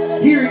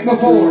avoid hearing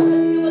before.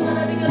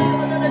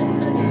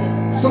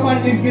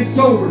 Somebody needs to get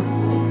sober.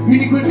 You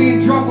need to quit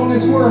being drunk on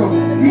this world. You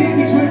need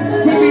to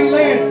quit being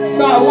led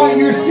by what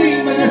you're seeing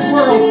in this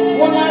world.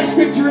 One last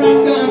scripture and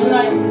I'm done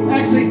tonight.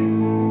 Actually,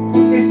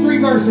 it's 3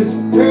 verses.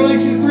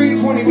 Revelation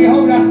 3:20.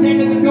 Behold, I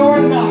stand at the door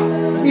and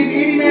knock. If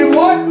any man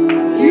what?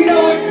 You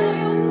know it.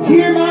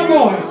 Hear my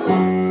voice.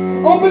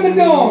 Open the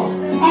door.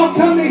 I'll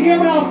come to him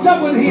and I'll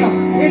sup with him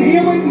and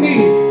him with me.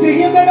 To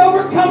him that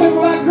overcometh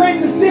will I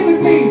grant to sit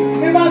with me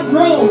in my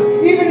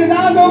throne, even as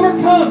I was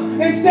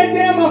overcome and set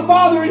down my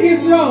Father in his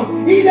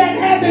throne. He that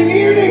hath an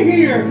ear to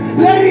hear,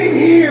 let him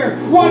hear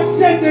what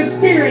said the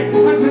Spirit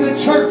unto the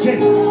churches.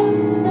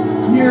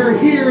 Your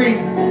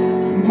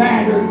hearing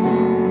matters.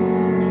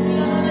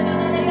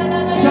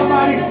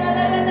 Somebody,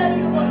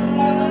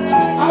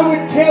 I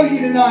would tell you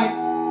tonight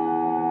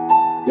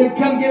to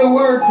come get a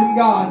word from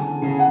God.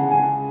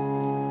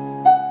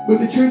 But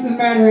the truth of the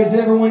matter is,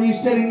 everyone you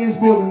sitting in this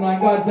building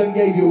tonight, God done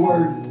gave you a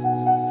word.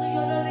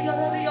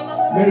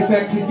 Matter of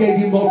fact, He's gave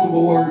you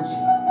multiple words.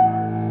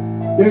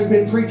 There's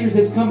been preachers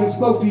that's come and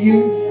spoke to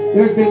you.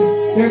 There's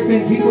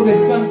been people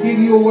that's come give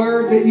you a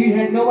word that you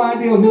had no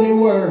idea who they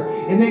were.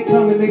 And they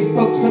come and they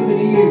spoke something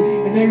to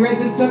you. And they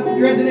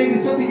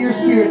resonated something in your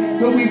spirit.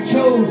 But we've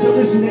chose to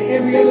listen to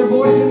every other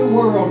voice in the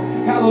world.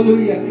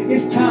 Hallelujah.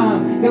 It's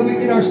time that we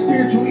get our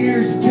spiritual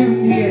ears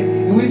tuned in.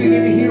 And we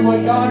begin to hear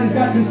what God has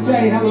got to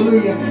say.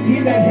 Hallelujah. He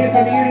that hath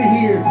an ear to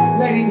hear,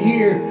 let him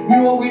hear. You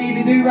know what we need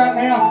to do right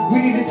now?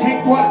 We need to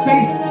take what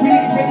faith, we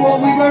need to take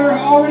what we've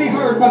already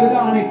heard, Brother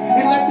Donnie,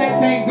 and let that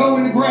thing go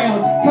in the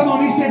ground. Come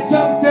on, he said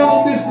some fell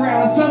on this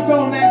ground and some fell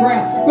on that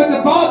ground. But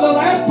the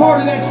last part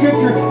of that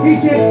scripture, he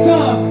said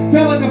some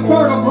fell in the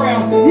fertile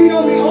ground. You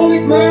know the only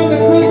ground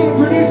that's really going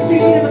to produce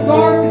seed in the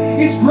garden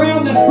is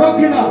ground that's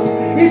broken up.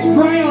 It's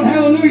ground,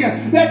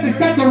 hallelujah, that's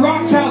got the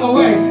rocks out of the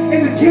way.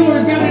 And the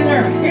killer's got in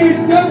there. It has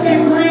dug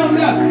that ground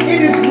up.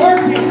 It is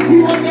working. You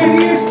know what that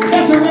is?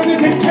 That's a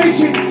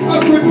representation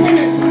of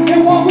repentance.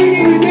 And what we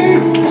need to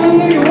do,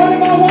 hallelujah. What did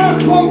my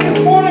wife quote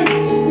this morning?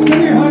 Come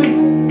here, honey.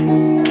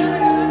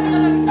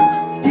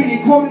 Can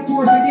you quote it to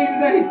us again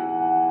today?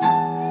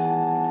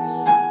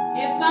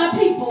 If my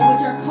people,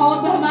 which are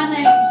called by my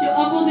name, shall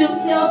humble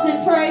themselves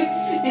and pray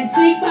and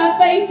seek my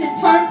face and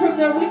turn from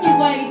their wicked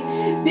ways,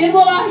 then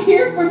will I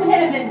hear from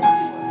heaven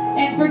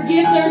and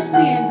forgive their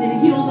sins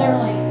and heal their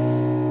land.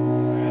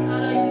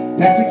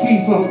 That's the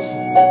key, folks.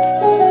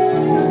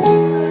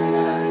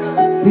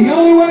 The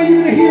only way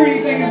you're going to hear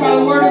anything is by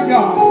the Word of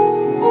God.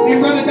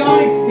 And Brother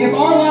Donnie, if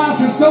our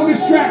lives are so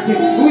distracted,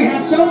 and we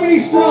have so many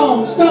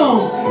stones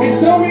and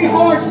so many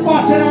hard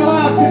spots in our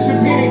lives, Sister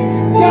Penny,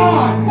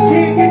 God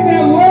can't get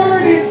that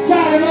Word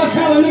inside of us.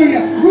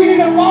 Hallelujah. We need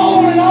to fall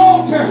on an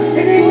altar,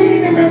 and then we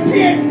need to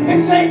repent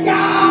and say,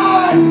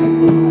 God,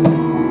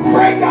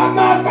 break up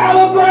my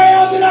fallow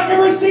ground that I can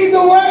receive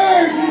the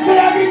Word, that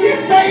I can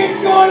get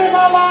faith going in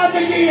my life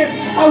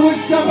again. I wish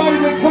somebody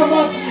would come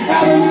up,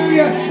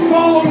 hallelujah,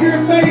 fall on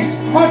your face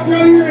or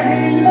throw your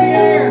hands in the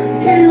air.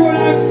 Hear what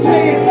I'm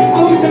saying.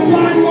 I wish the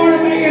blind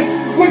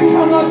Bartimaeus would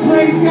come up,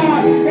 praise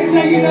God, and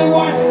say, you know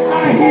what?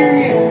 I hear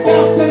you.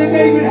 Thou Son of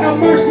David, have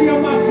mercy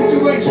on my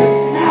situation.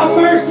 Have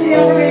mercy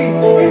on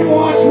me, and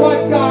watch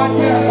what God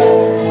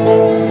does.